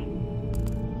facility.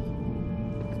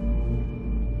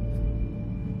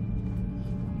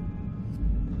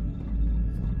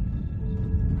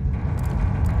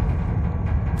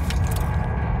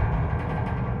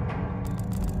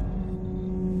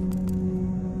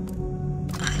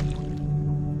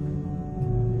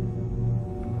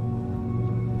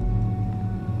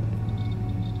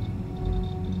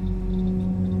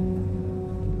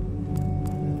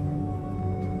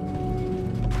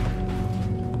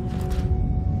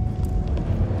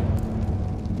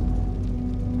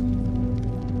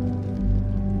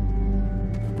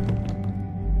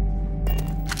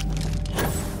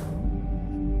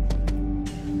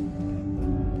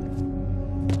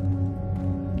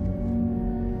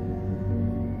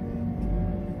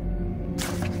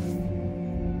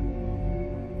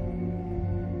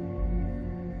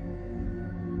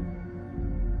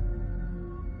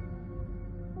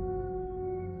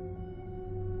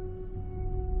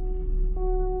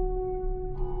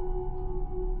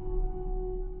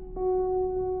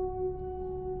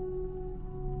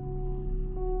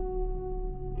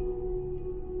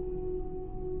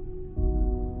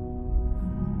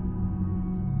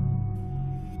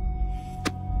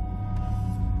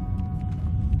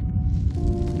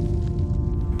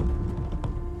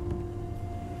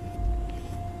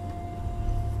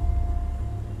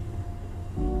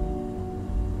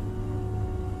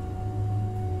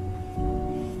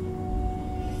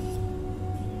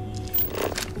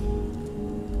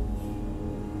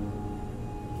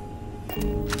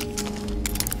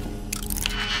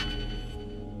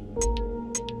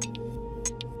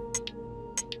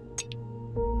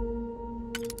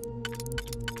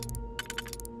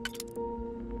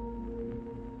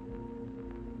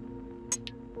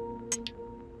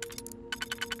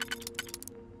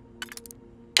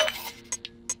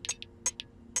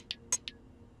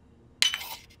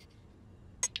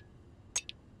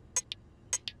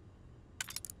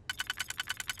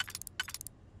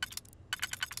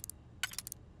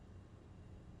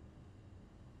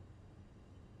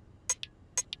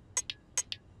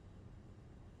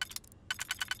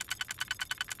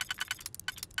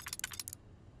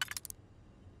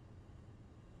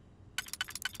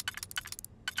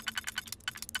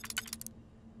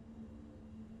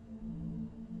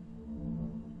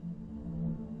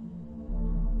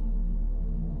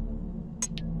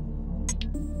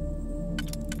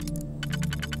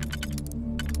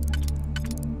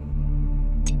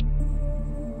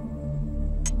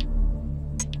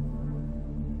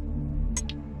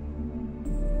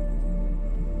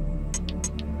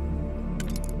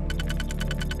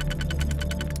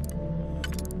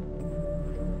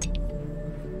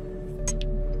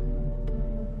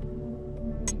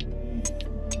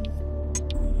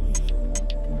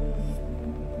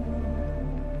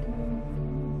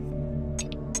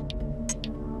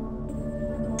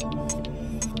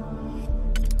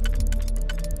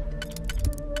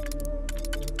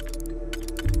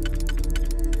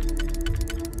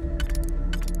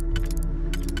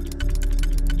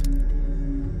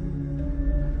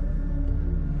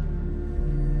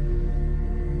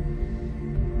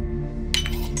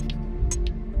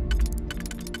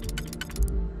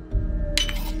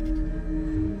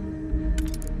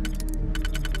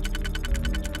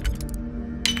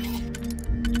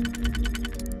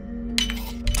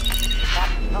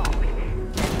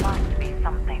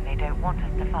 want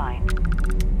us to find.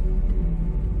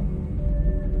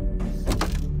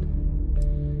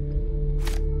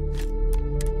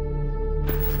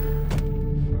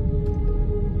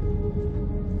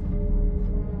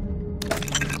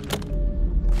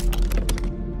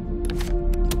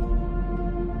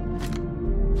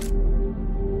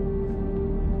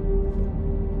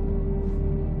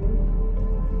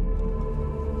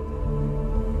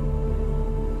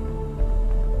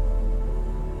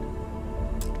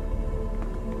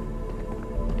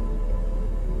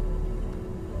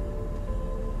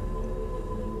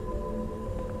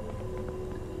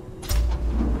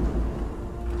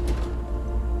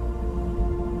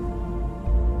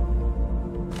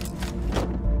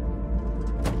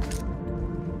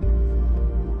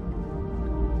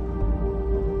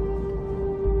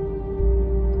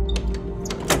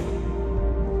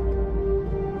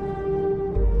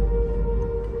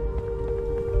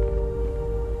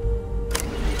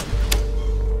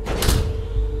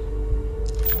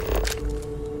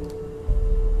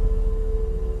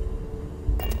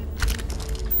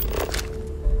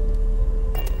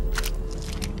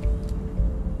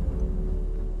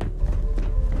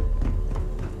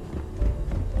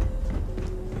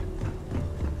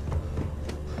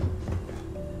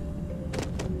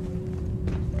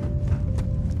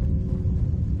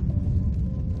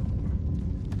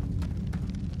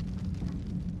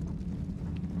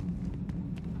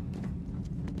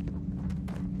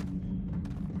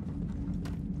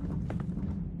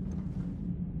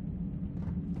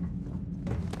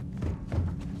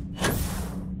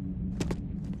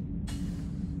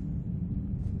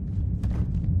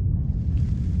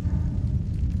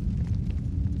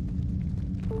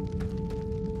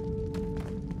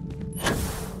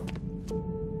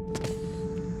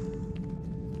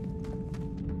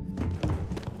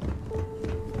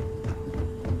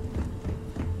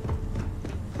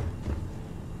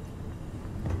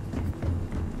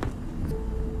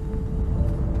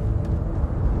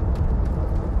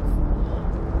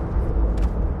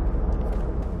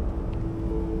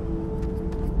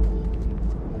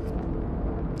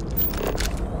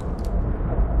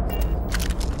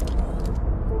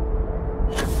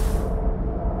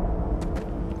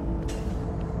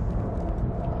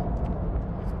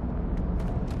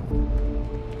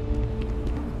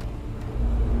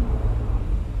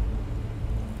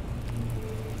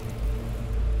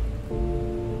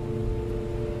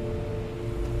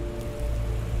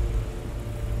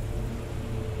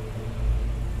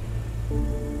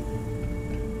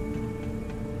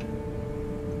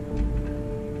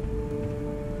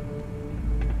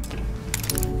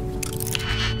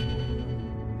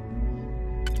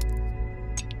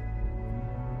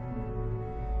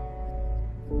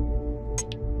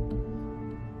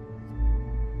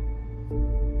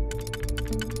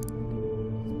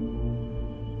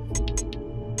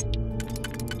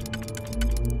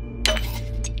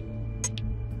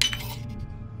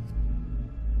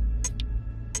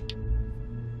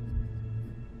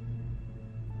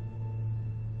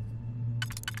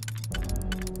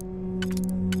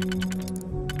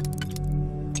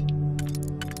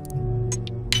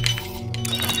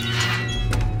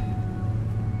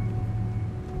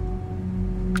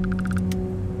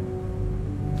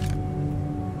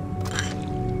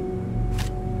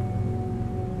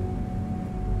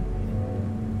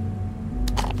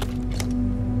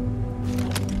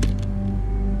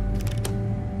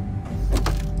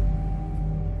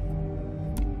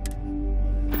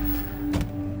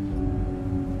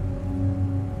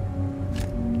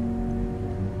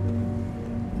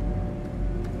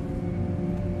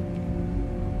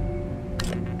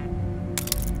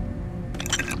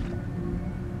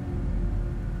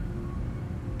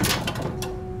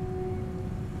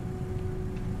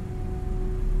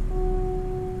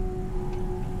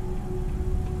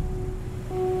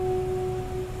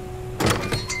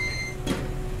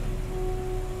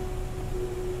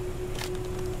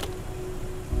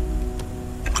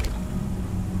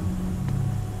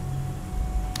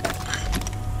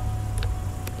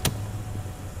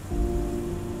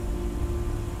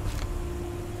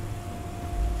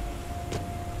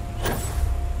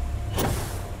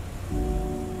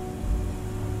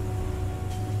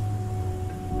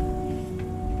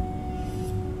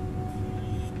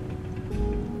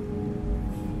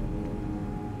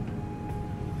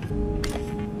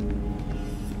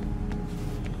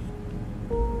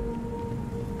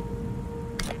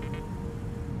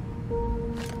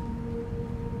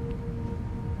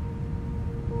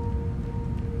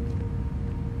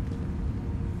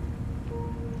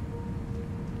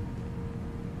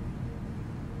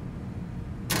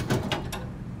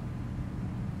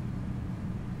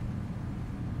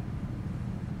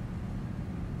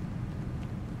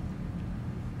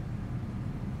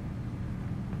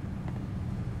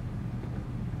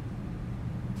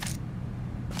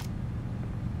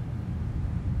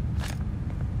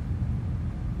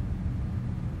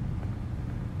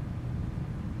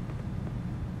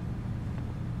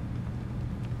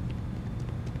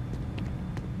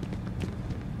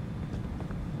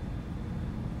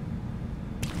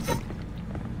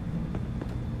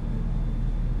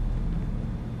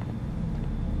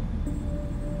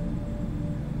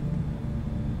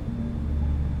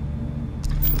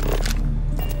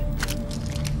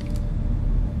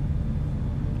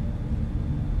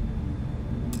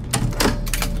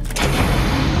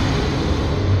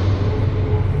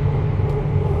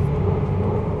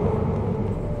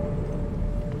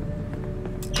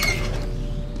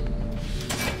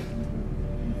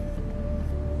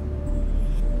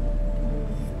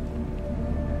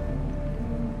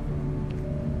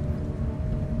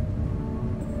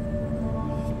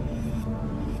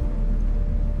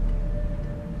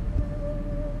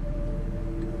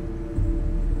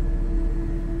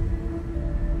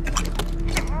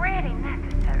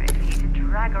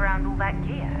 drag around all that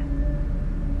gear?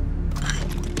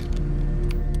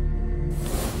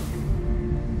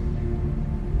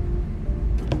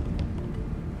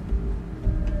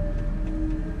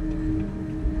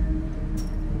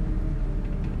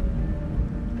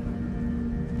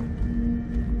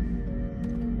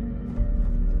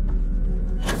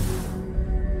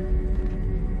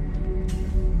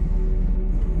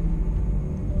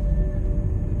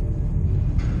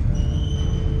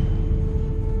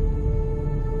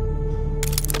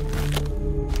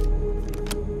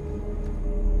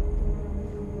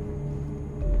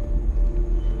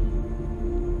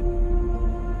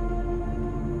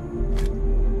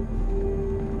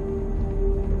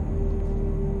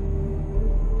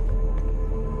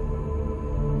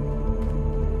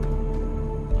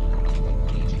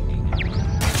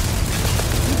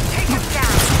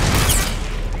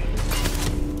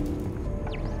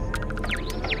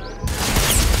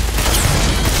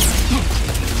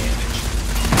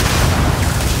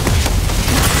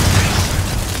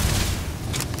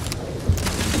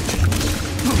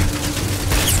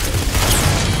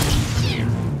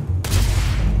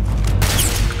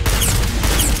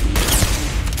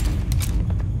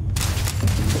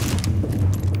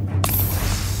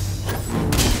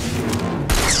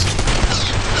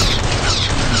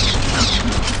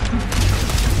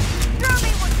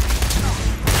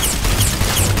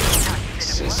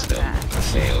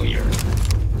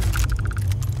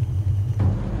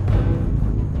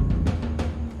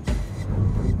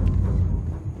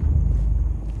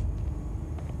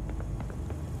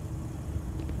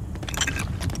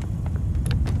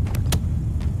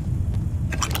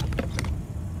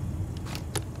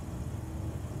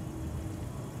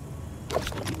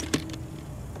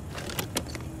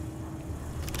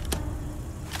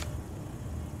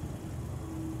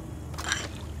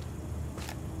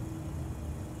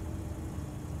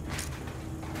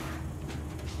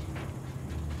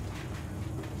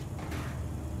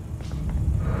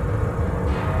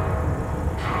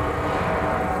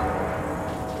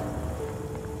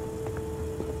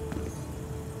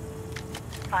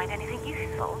 Find anything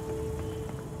useful?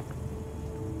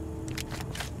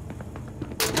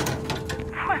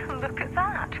 Well, look at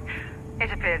that.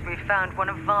 It appears we've found one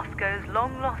of Vasco's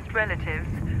long-lost relatives.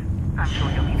 I'm sure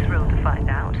you'll be thrilled to find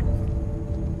out.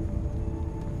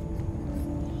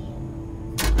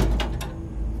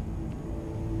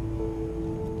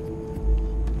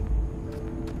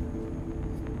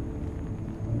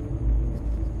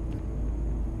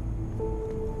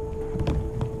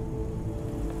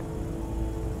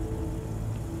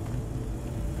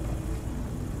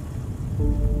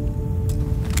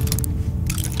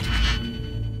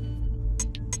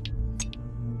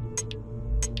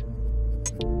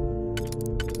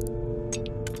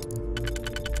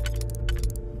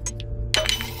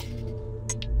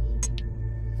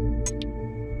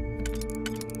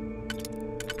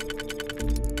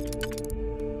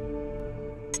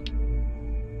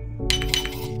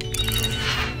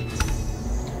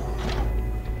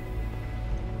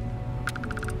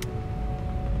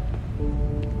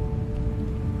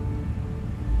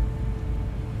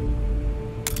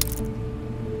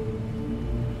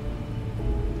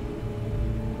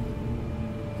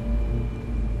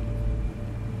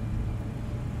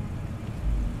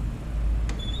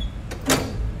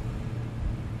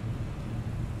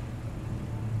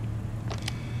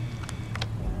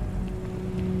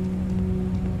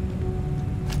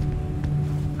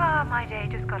 My day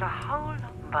just got a whole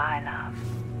lot by, love.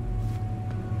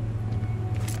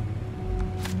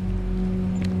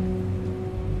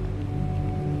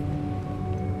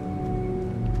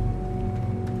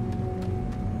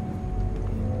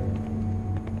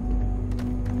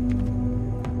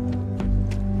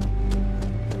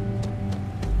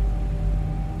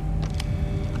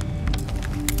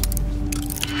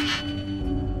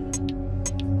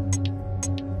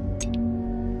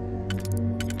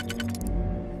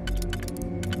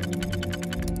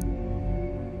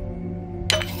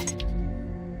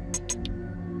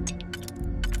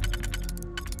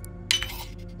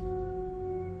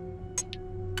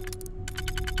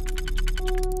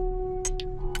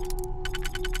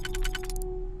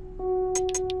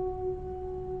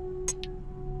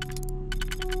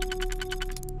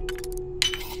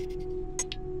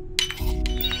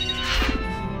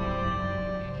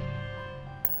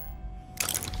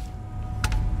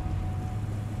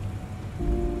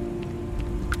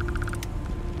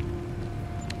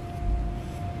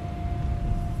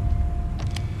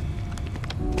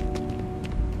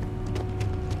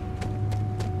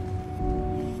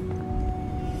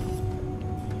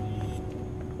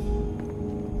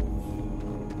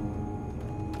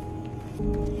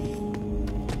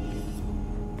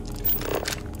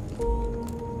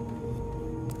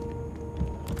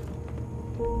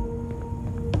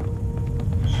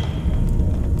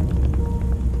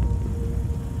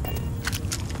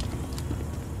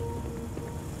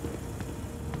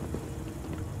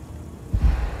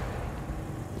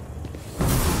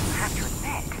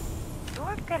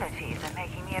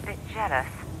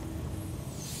 jealous.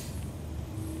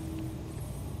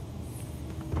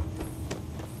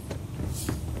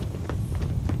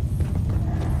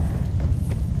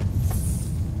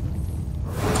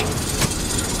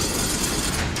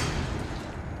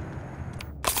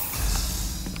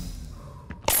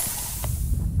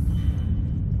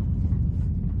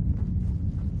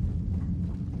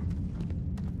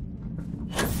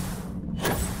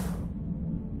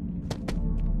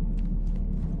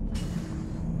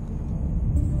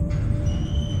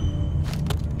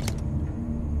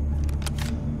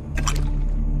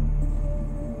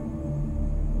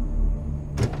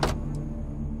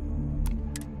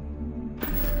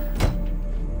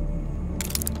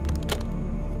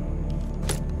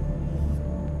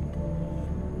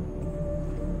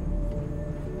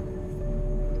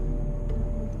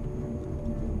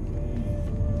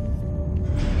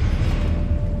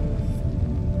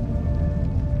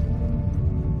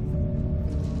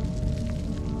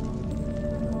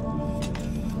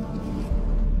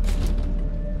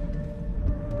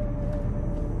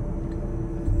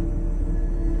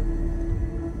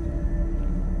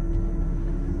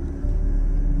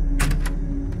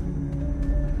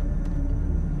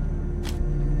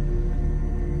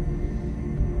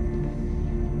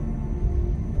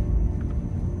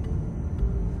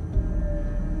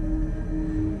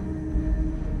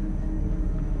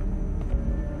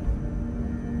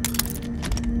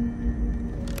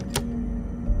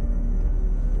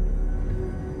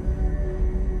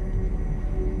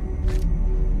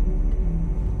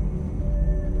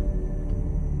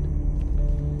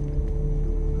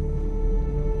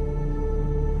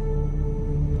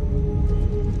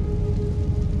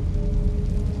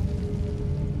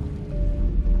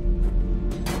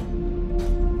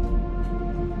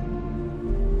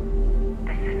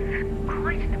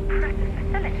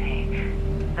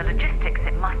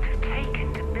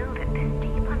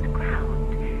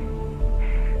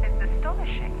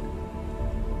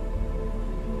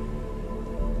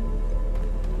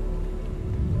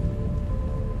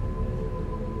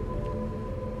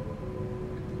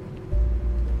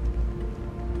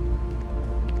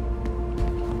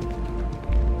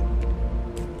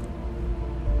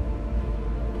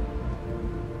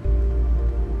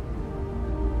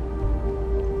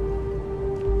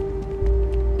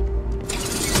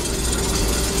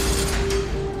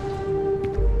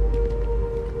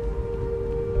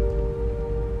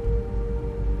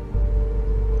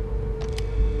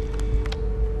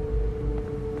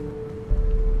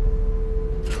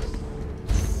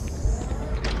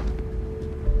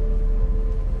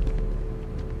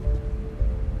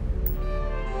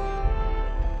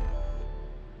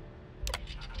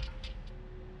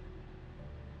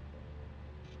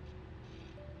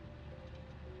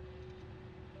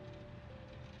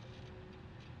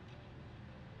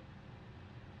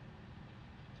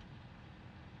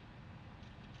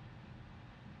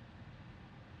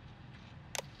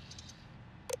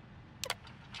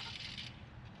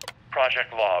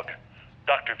 Project Log,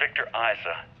 Dr. Victor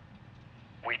Isa.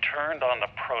 We turned on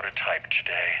the prototype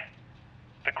today.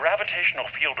 The gravitational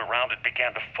field around it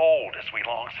began to fold as we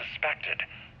long suspected.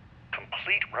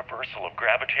 Complete reversal of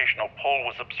gravitational pull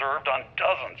was observed on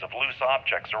dozens of loose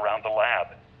objects around the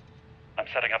lab. I'm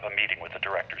setting up a meeting with the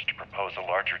directors to propose a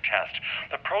larger test.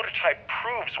 The prototype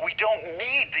proves we don't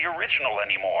need the original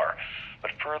anymore,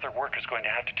 but further work is going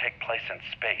to have to take place in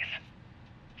space.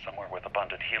 Somewhere with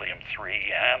abundant helium-3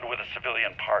 and with a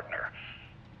civilian partner.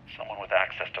 Someone with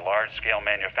access to large-scale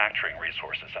manufacturing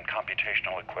resources and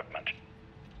computational equipment.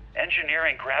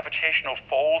 Engineering gravitational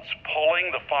folds pulling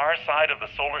the far side of the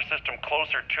solar system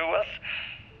closer to us.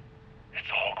 It's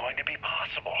all going to be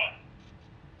possible.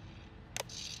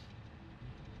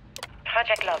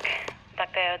 Project Log,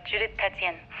 Dr. Judith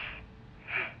Tatian.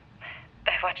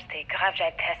 I watched the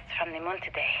GravJet tests from the moon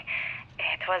today.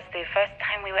 It was the first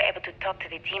time we were able to talk to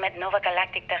the team at Nova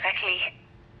Galactic directly.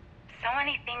 So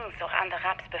many things were under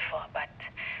wraps before, but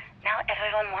now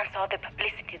everyone wants all the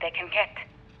publicity they can get.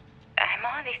 I'm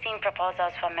already seeing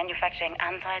proposals for manufacturing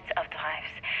androids of drives,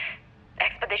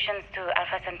 expeditions to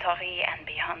Alpha Centauri and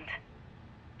beyond.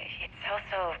 It's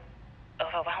also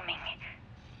overwhelming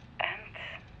and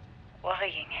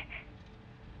worrying.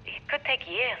 It could take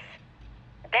years,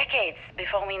 decades,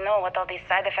 before we know what all these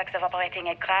side effects of operating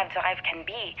a grav drive can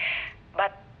be.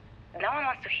 But no one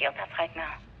wants to hear that right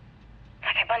now.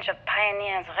 Like a bunch of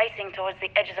pioneers racing towards the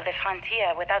edges of the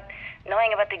frontier without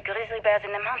knowing about the grizzly bears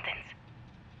in the mountains.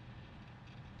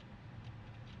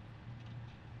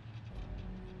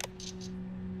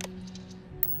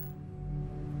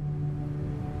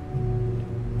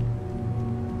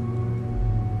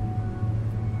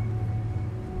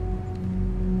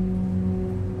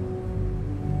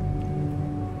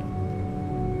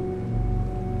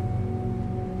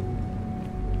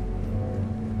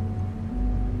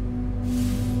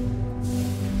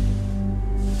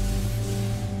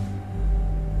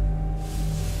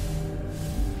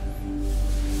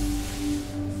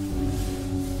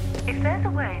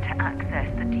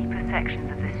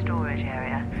 sections of this storage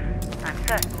area. I'm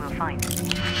certain we'll find it.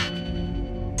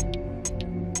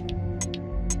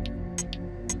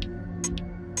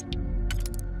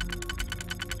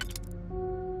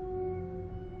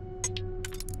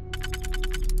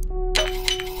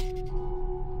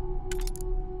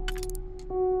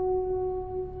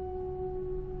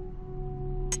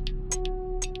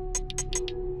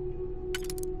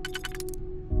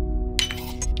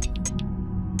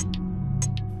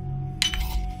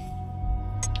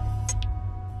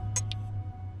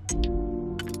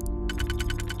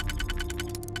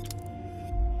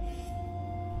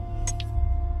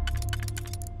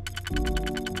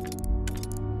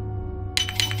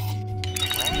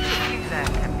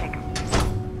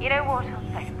 You know what?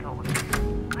 On second thought,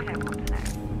 I don't want to know.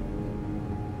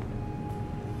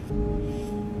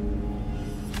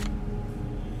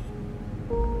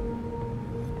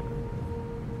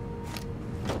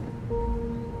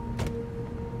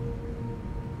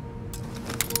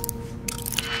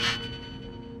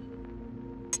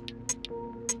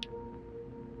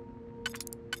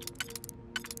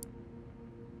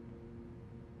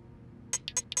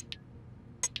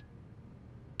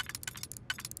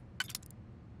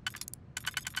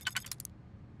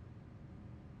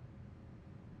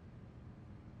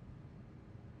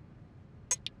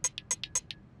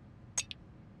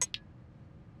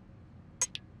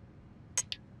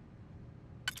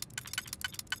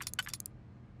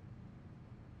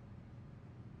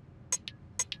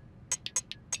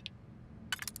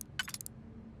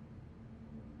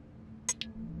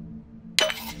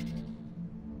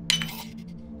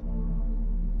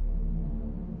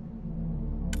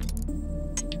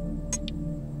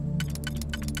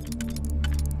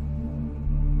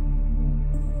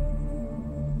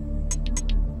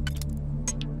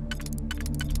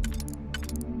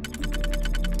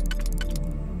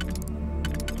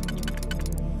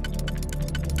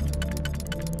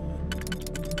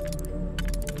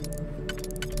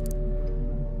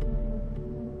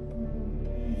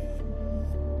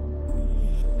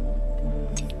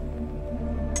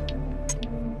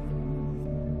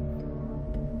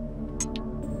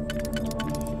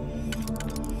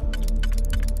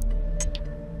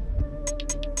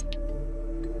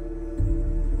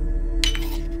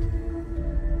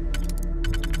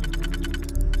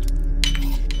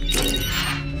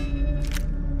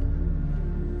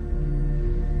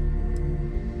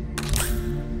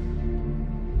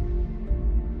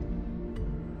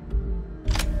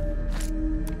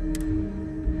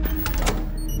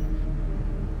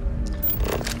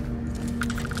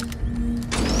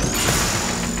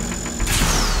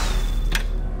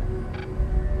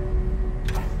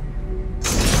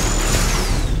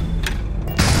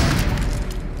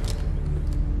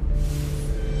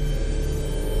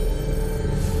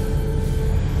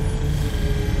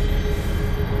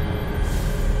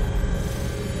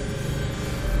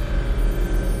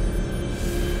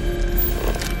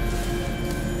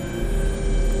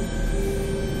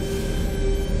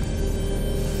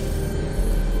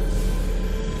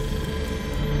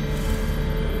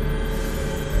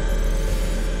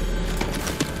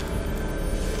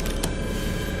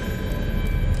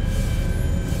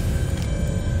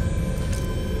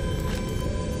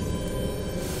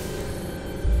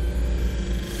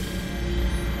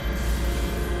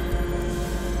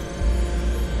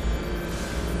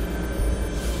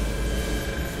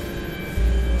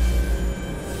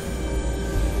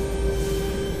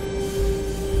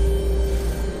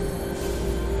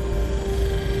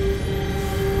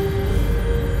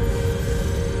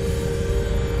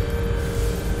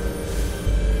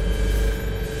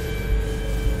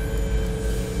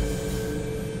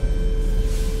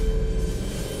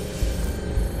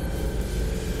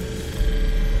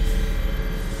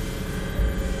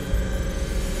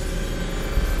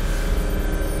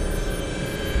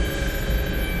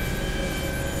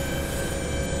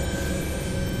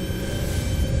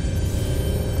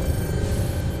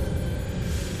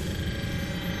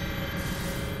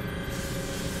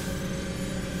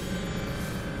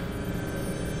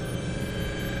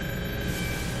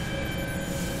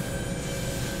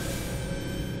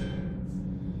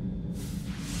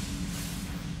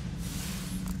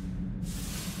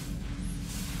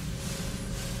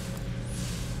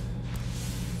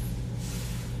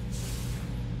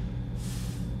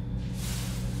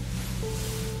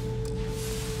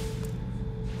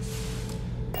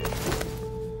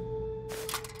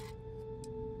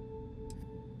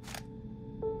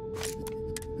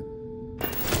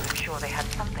 They had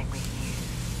something we can use.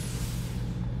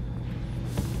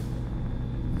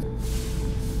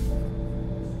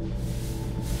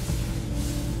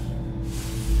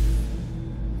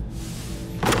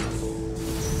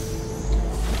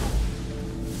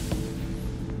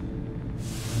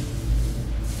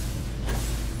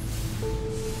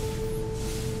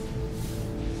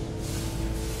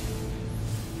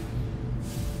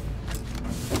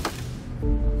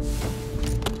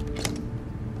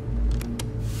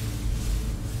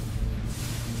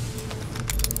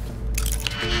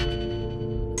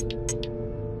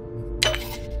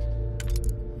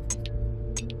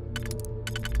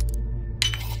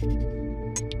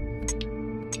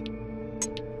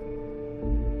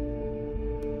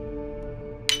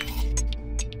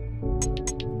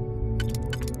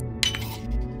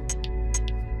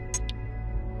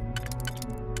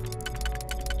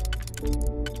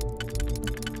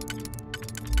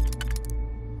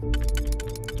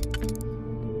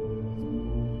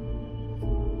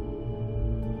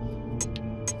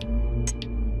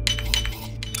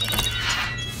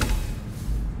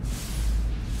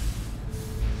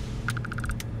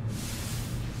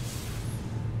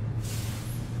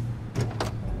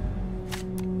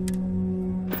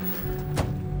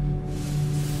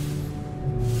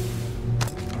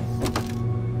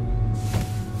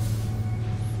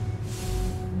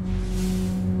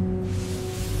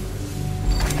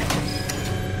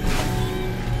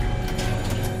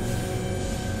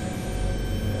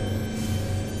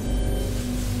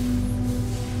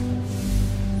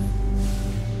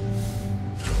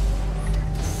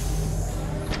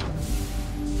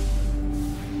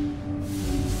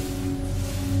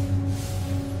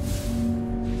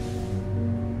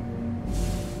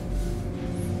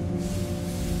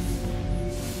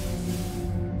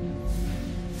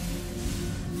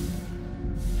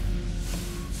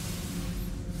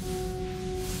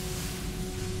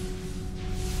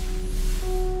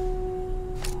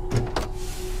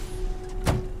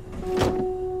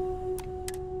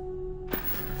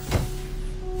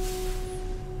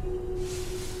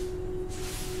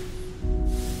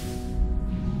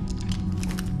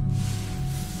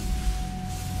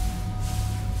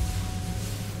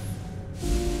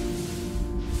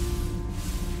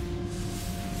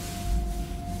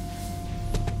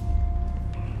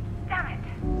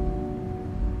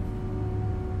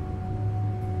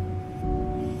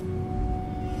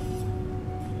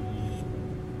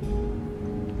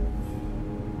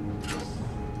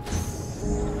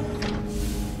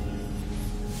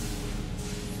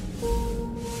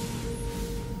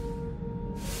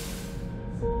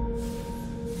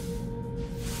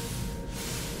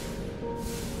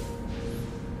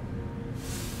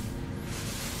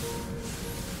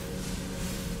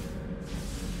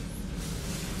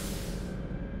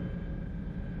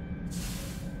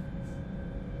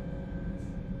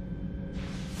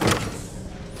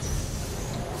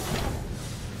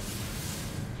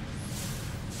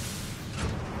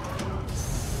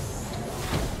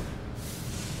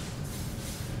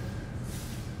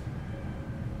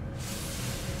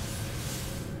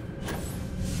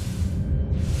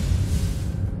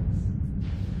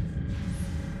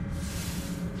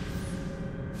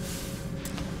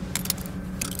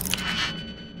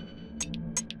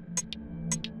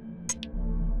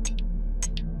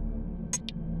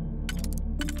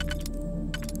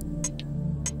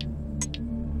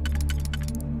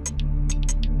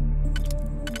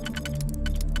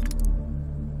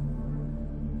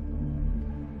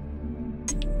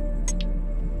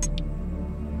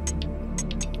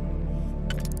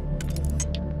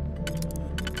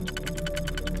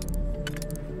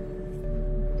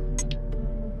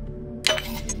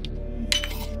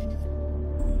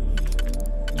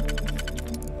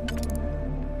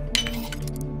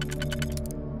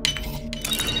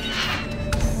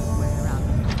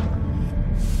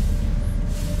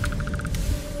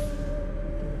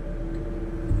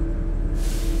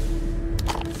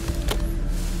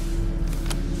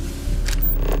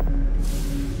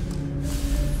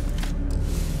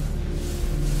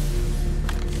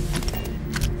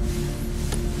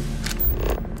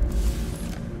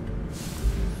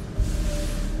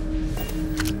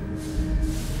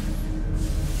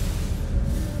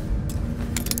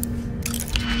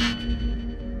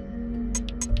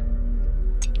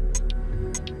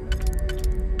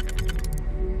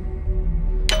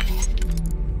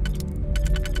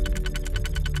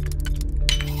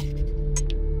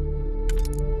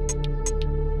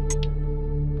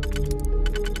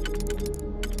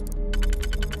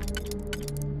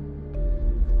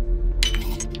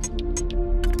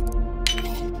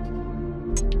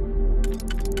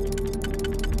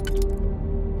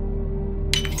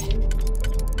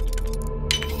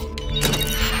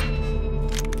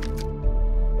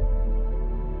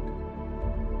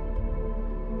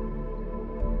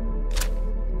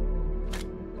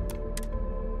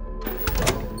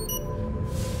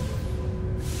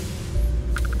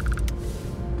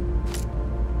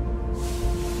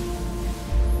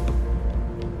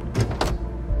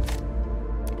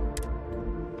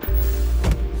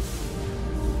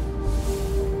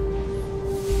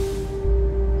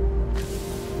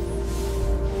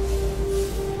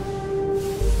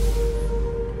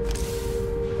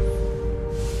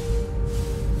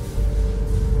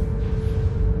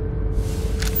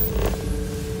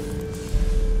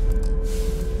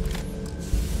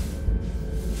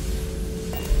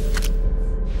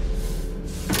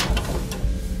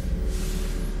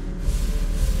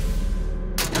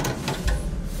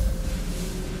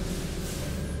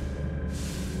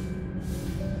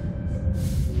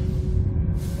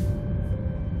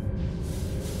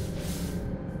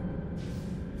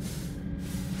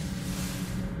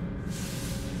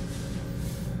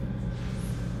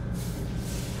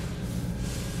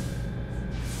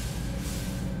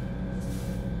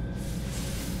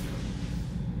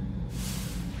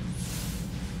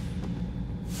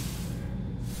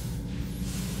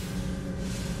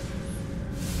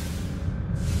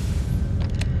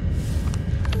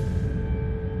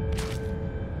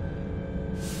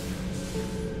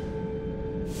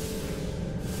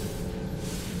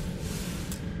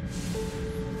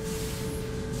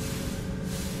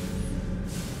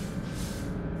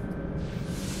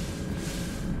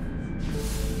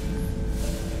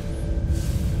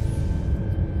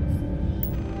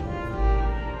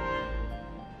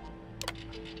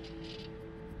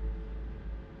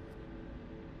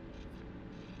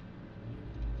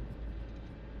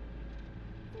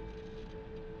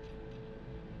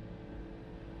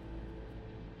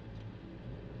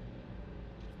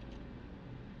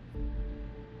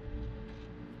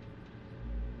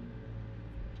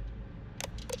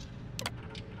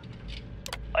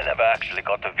 actually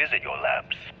got to visit your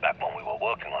labs back when we were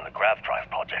working on the grav drive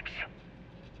projects.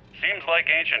 Seems like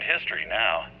ancient history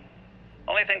now.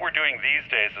 Only thing we're doing these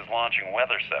days is launching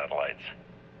weather satellites.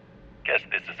 Guess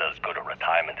this is as good a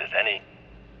retirement as any.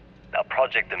 Now,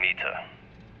 Project Demeter,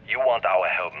 you want our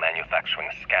help manufacturing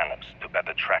scanners to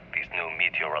better track these new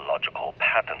meteorological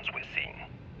patterns we're seeing.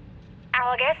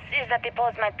 Our guess is that the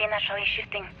poles might be naturally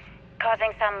shifting,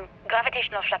 causing some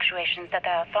gravitational fluctuations that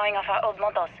are throwing off our old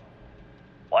models.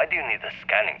 Why do you need the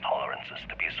scanning tolerances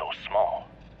to be so small?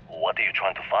 What are you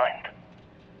trying to find?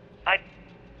 I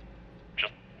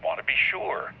just want to be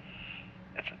sure.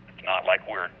 It's not like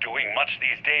we're doing much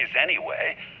these days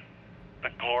anyway. The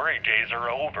glory days are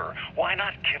over. Why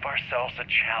not give ourselves a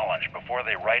challenge before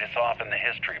they write us off in the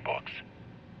history books?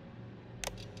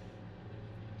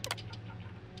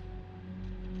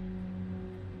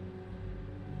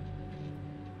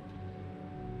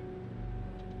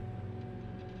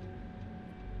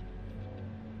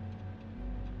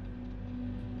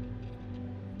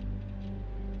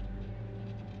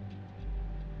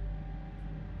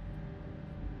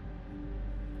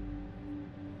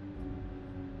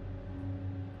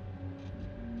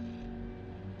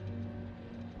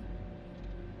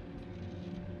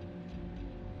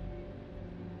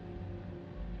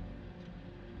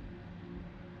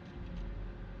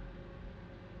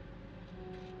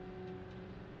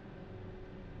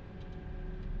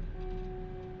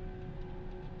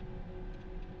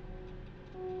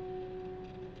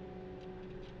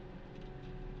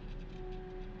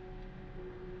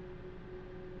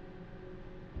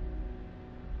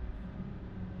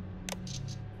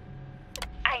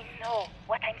 I know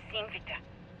what I'm seeing, Victor.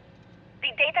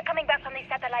 The data coming back from the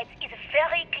satellites is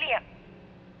very clear.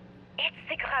 It's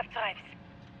the grav drives.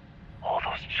 All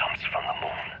those jumps from the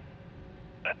moon.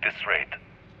 At this rate,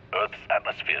 Earth's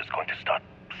atmosphere is going to start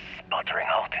sputtering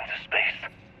out into space.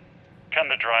 Can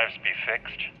the drives be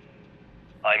fixed?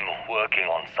 I'm working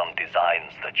on some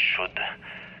designs that should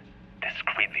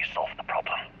discreetly solve the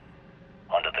problem,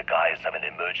 under the guise of an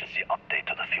emergency update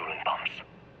to the fueling pumps.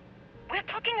 We're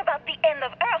talking about the end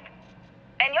of Earth,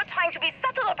 and you're trying to be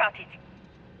subtle about it.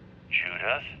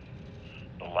 Judith,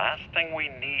 the last thing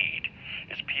we need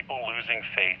is people losing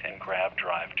faith in grav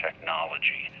drive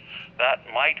technology. That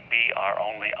might be our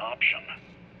only option.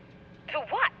 To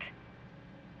what?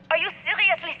 Are you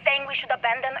seriously saying we should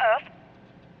abandon Earth?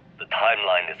 The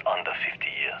timeline is under 50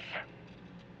 years.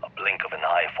 A blink of an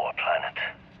eye for a planet,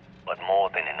 but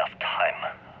more than enough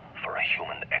time for a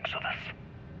human exodus.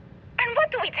 And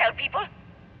what do we tell people?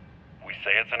 We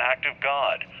say it's an act of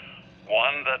God,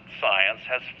 one that science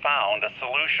has found a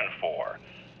solution for.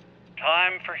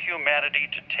 Time for humanity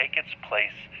to take its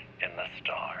place in the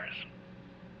stars.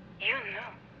 You knew,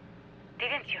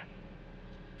 didn't you?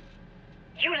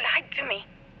 You lied to me.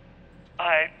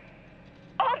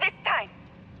 All this time,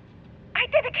 I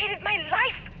dedicated my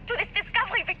life to this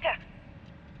discovery, Victor.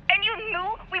 And you knew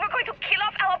we were going to kill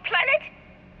off our planet?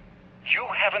 You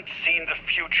haven't seen the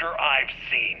future I've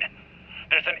seen.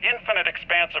 There's an infinite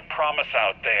expanse of promise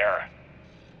out there.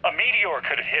 A meteor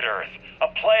could hit Earth, a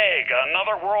plague,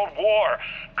 another world war.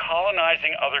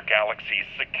 Colonizing other galaxies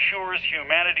secures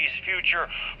humanity's future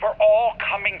for all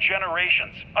coming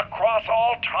generations, across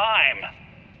all time.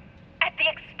 At the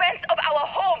expense of our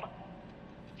home.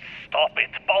 Stop it,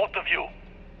 both of you.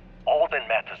 All that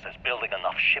matters is building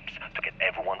enough ships to get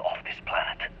everyone off this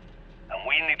planet. And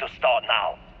we need to start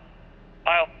now.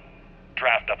 I'll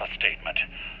draft up a statement.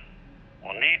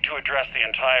 We'll need to address the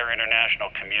entire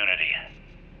international community.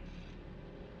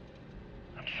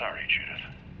 I'm sorry, Judith.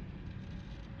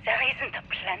 There isn't a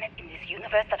planet in this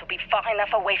universe that will be far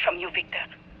enough away from you, Victor.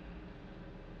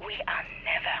 We are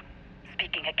never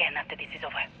speaking again after this is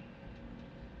over.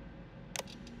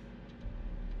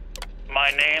 My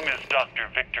name is Dr.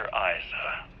 Victor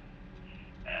Isa.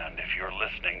 And if you're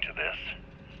listening to this,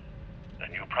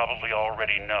 then you probably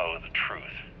already know the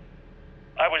truth.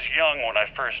 I was young when I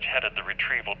first headed the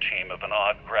retrieval team of an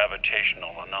odd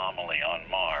gravitational anomaly on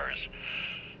Mars.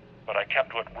 But I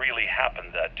kept what really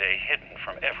happened that day hidden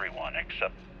from everyone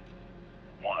except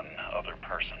one other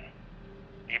person.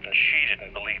 Even she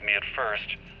didn't believe me at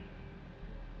first.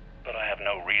 But I have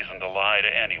no reason to lie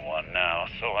to anyone now,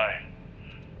 so I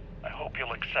hope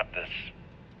you'll accept this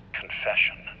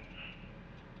confession,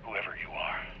 whoever you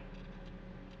are.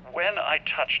 When I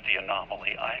touched the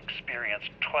anomaly, I experienced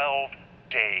 12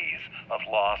 days of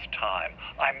lost time.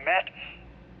 I met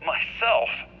myself.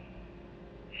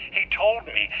 He told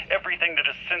me everything that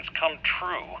has since come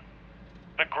true.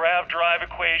 The grav drive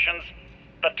equations,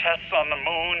 the tests on the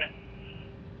moon,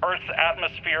 Earth's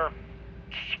atmosphere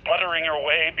sputtering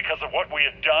away because of what we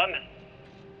had done.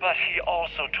 But he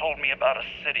also told me about a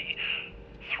city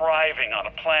thriving on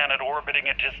a planet orbiting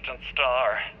a distant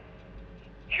star.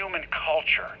 Human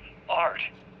culture, art,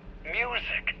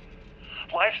 music,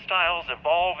 lifestyles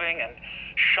evolving and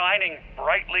shining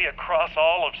brightly across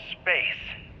all of space.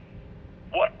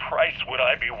 What price would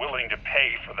I be willing to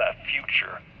pay for that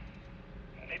future?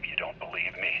 Maybe you don't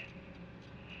believe me.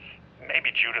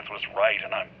 Maybe Judith was right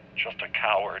and I'm just a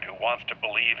coward who wants to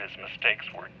believe his mistakes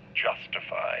were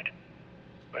justified.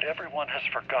 But everyone has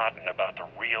forgotten about the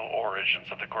real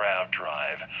origins of the grav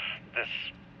drive, this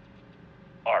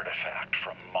artifact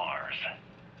from Mars.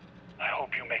 I hope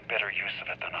you make better use of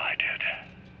it than I did.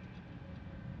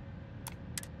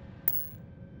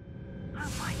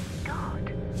 Oh my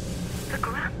god. The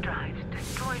grav drive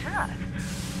destroyed Earth.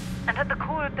 And at the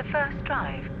core of the first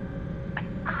drive, an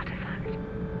artifact.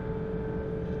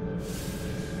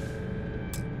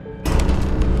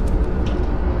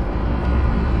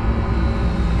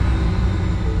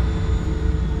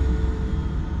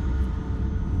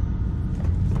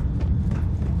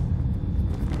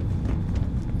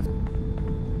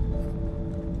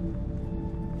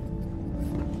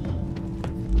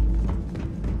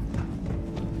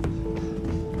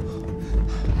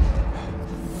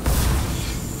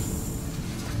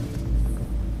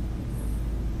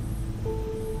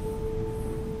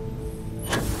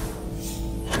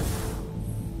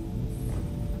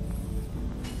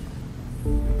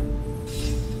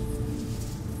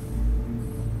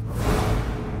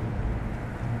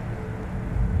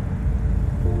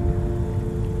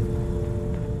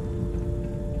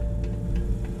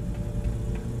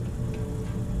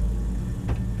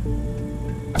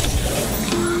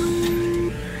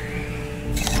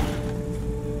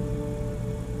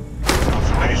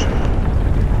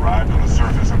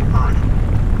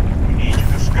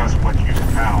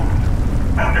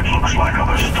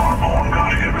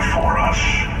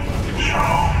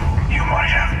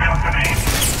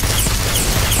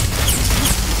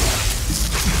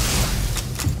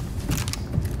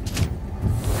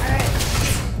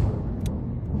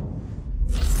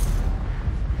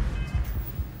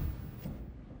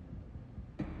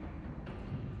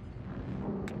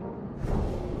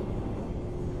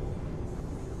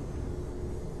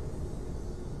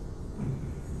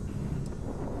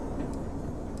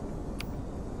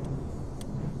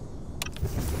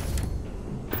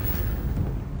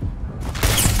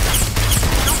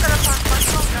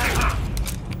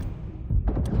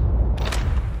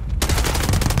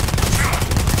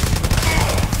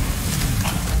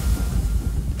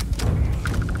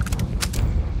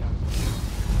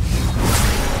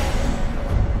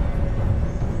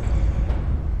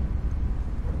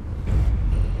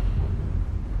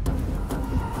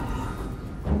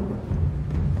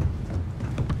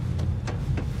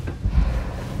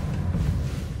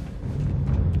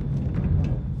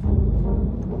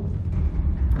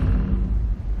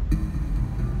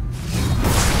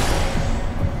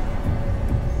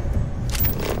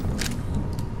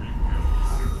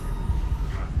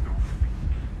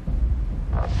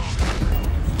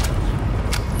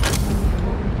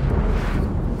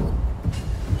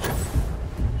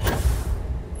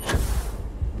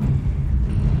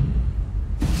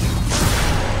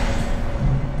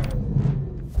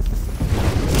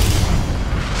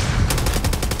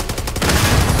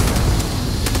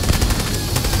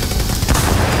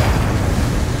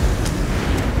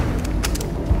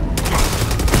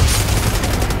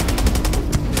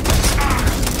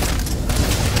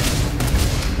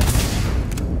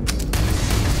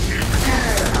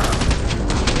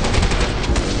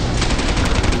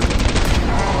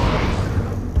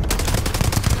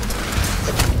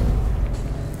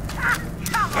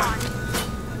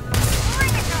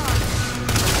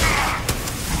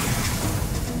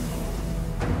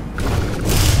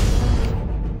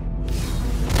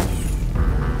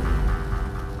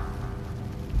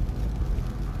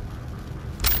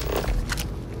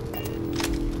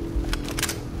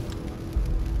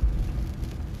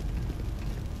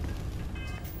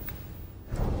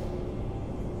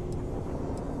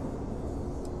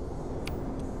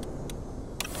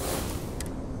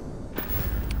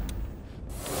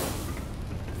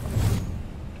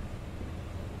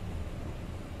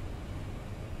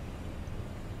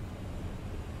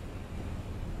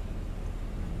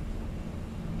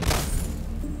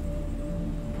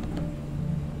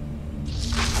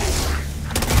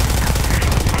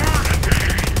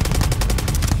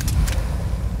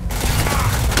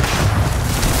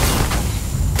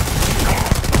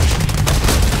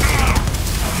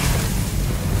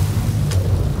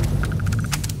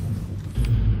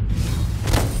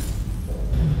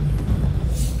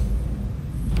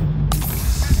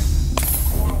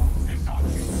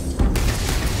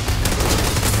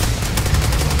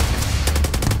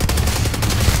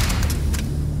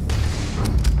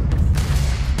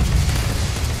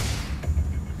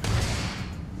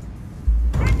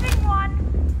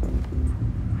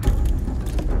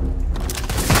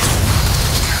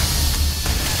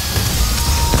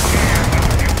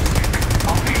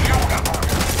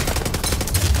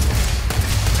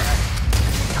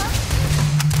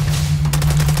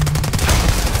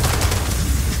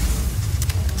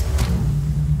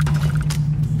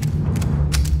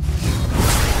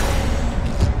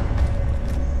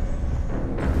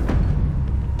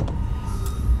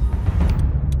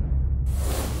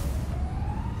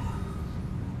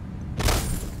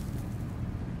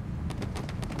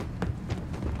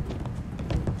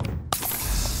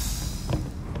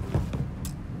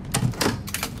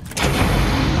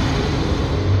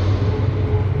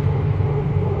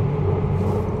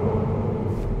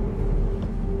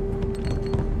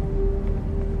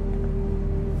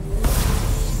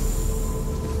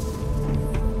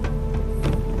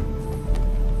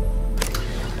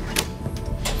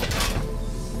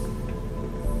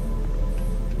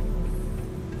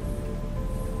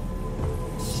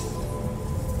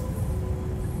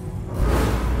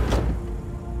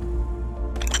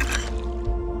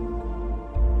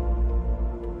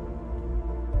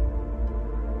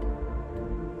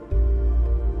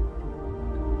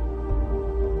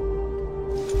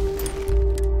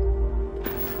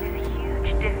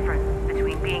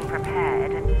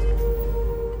 prepared and...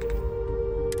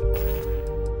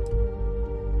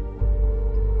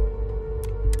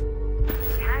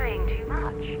 carrying too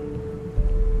much.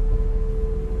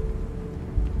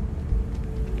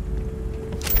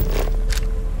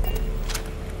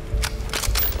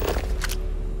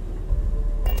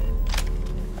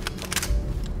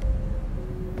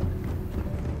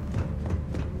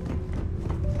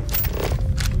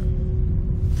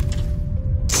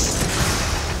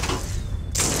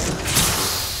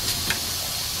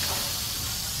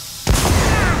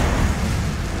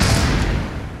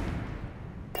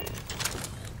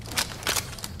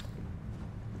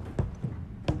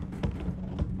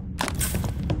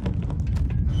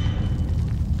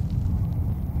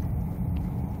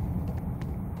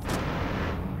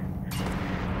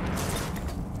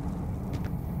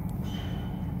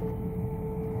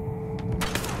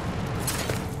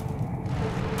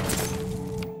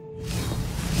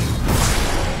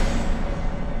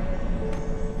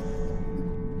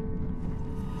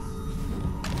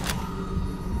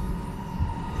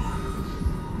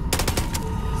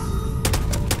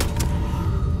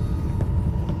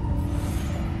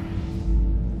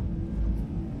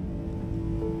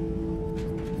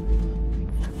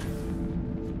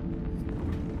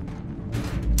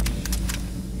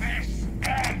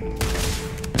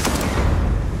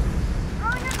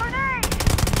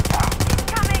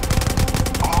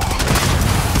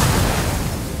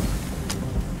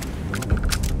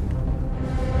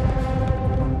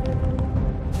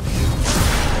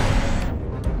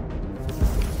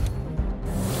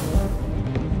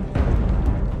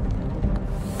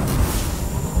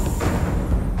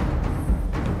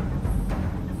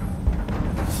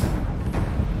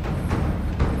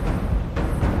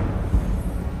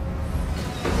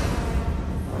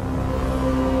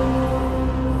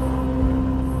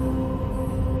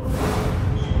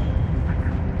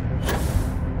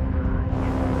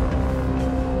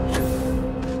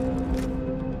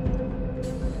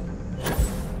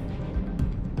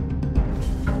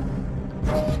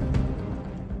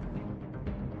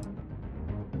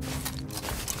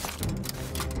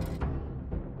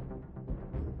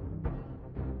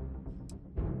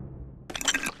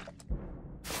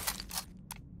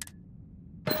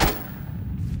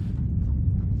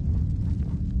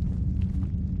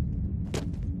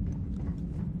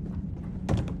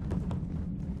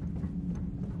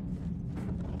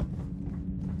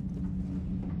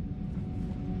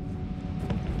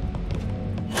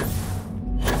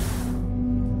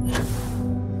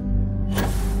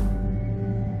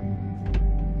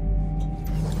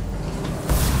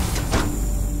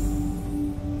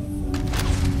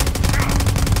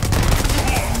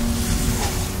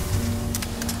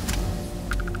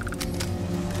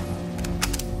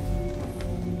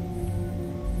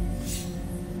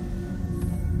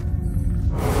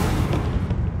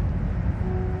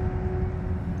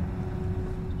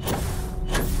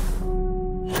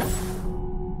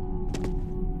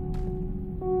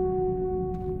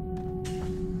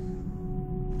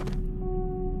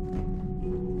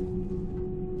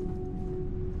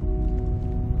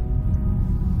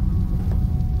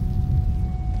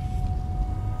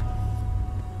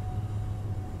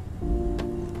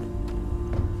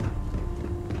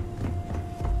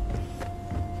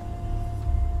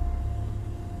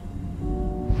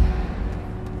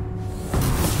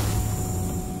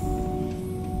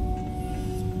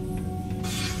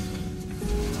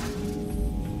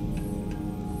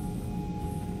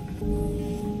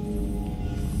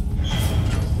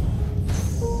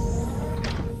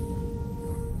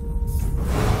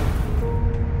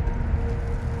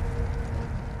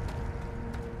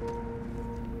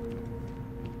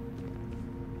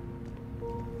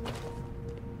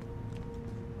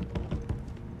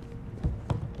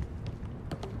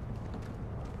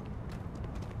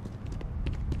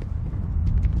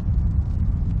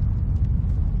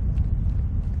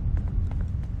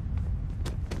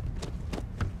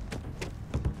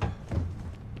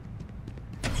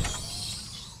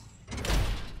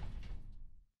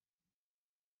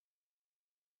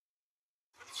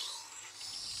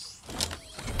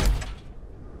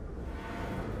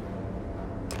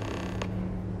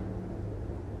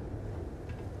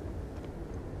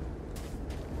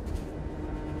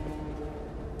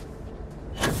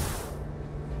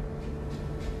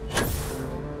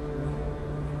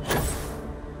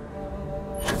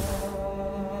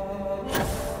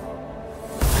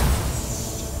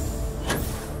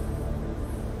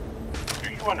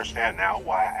 you understand now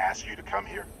why I asked you to come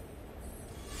here?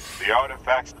 The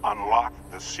artifacts unlock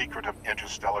the secret of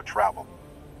interstellar travel.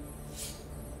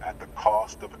 At the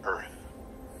cost of Earth.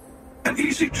 An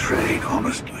easy trade,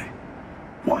 honestly.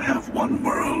 Why have one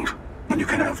world when you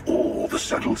can have all the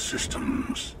settled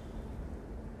systems?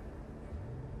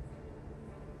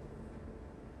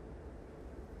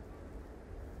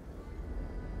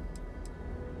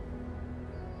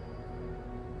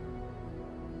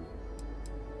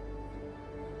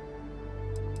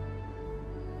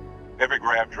 Every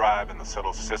grav drive in the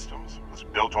settled systems was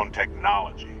built on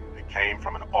technology that came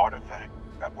from an artifact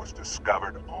that was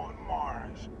discovered on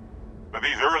Mars. But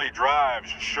these early drives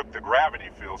shook the gravity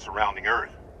field surrounding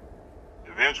Earth.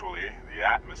 Eventually, the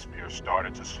atmosphere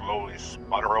started to slowly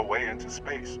sputter away into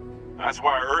space. That's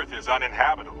why Earth is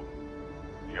uninhabitable.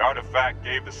 The artifact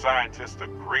gave the scientists a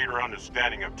greater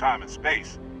understanding of time and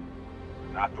space,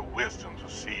 not the wisdom to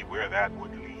see where that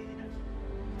would lead.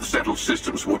 The settled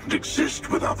systems wouldn't exist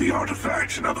without the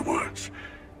artifacts, in other words.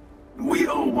 We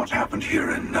owe what happened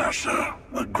here in NASA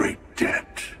a great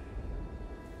debt.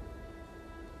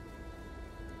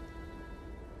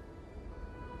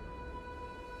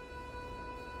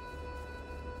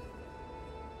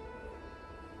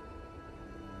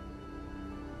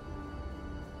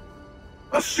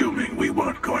 Assuming we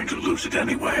weren't going to lose it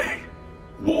anyway.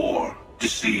 War,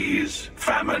 disease,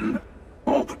 famine,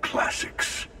 all the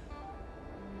classics.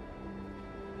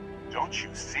 Don't you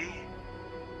see?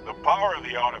 The power of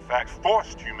the artifact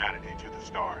forced humanity to the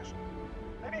stars.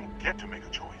 They didn't get to make a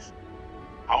choice.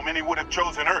 How many would have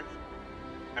chosen Earth?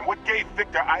 And what gave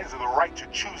Victor Isa the right to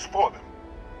choose for them?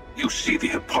 You see the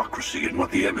hypocrisy in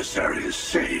what the emissary is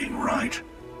saying, right?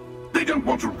 They don't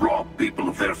want to rob people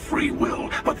of their free will,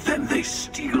 but then they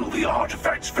steal the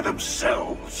artifacts for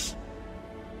themselves.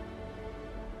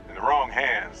 In the wrong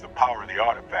hands, the power of the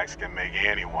artifacts can make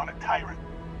anyone a tyrant.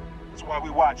 That's why we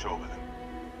watch over them.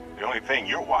 The only thing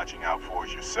you're watching out for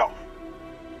is yourself.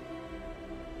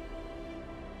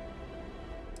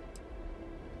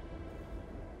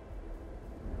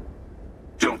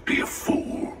 Don't be a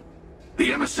fool.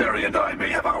 The emissary and I may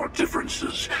have our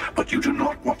differences, but you do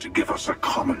not want to give us a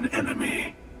common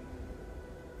enemy.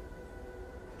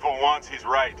 For once, he's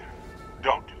right.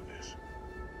 Don't do this.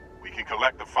 We can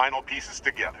collect the final pieces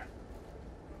together.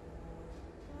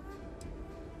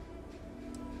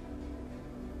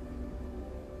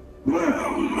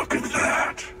 Well, look at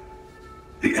that.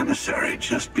 The emissary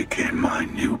just became my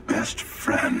new best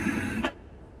friend.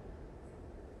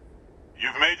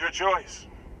 You've made your choice.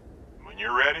 When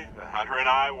you're ready, the Hunter and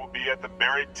I will be at the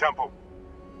buried temple.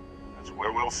 That's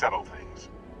where we'll settle things.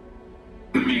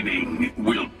 Meaning,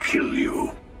 we'll kill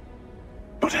you.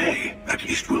 But hey, at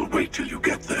least we'll wait till you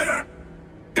get there.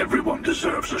 Everyone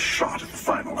deserves a shot at the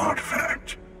final artifact.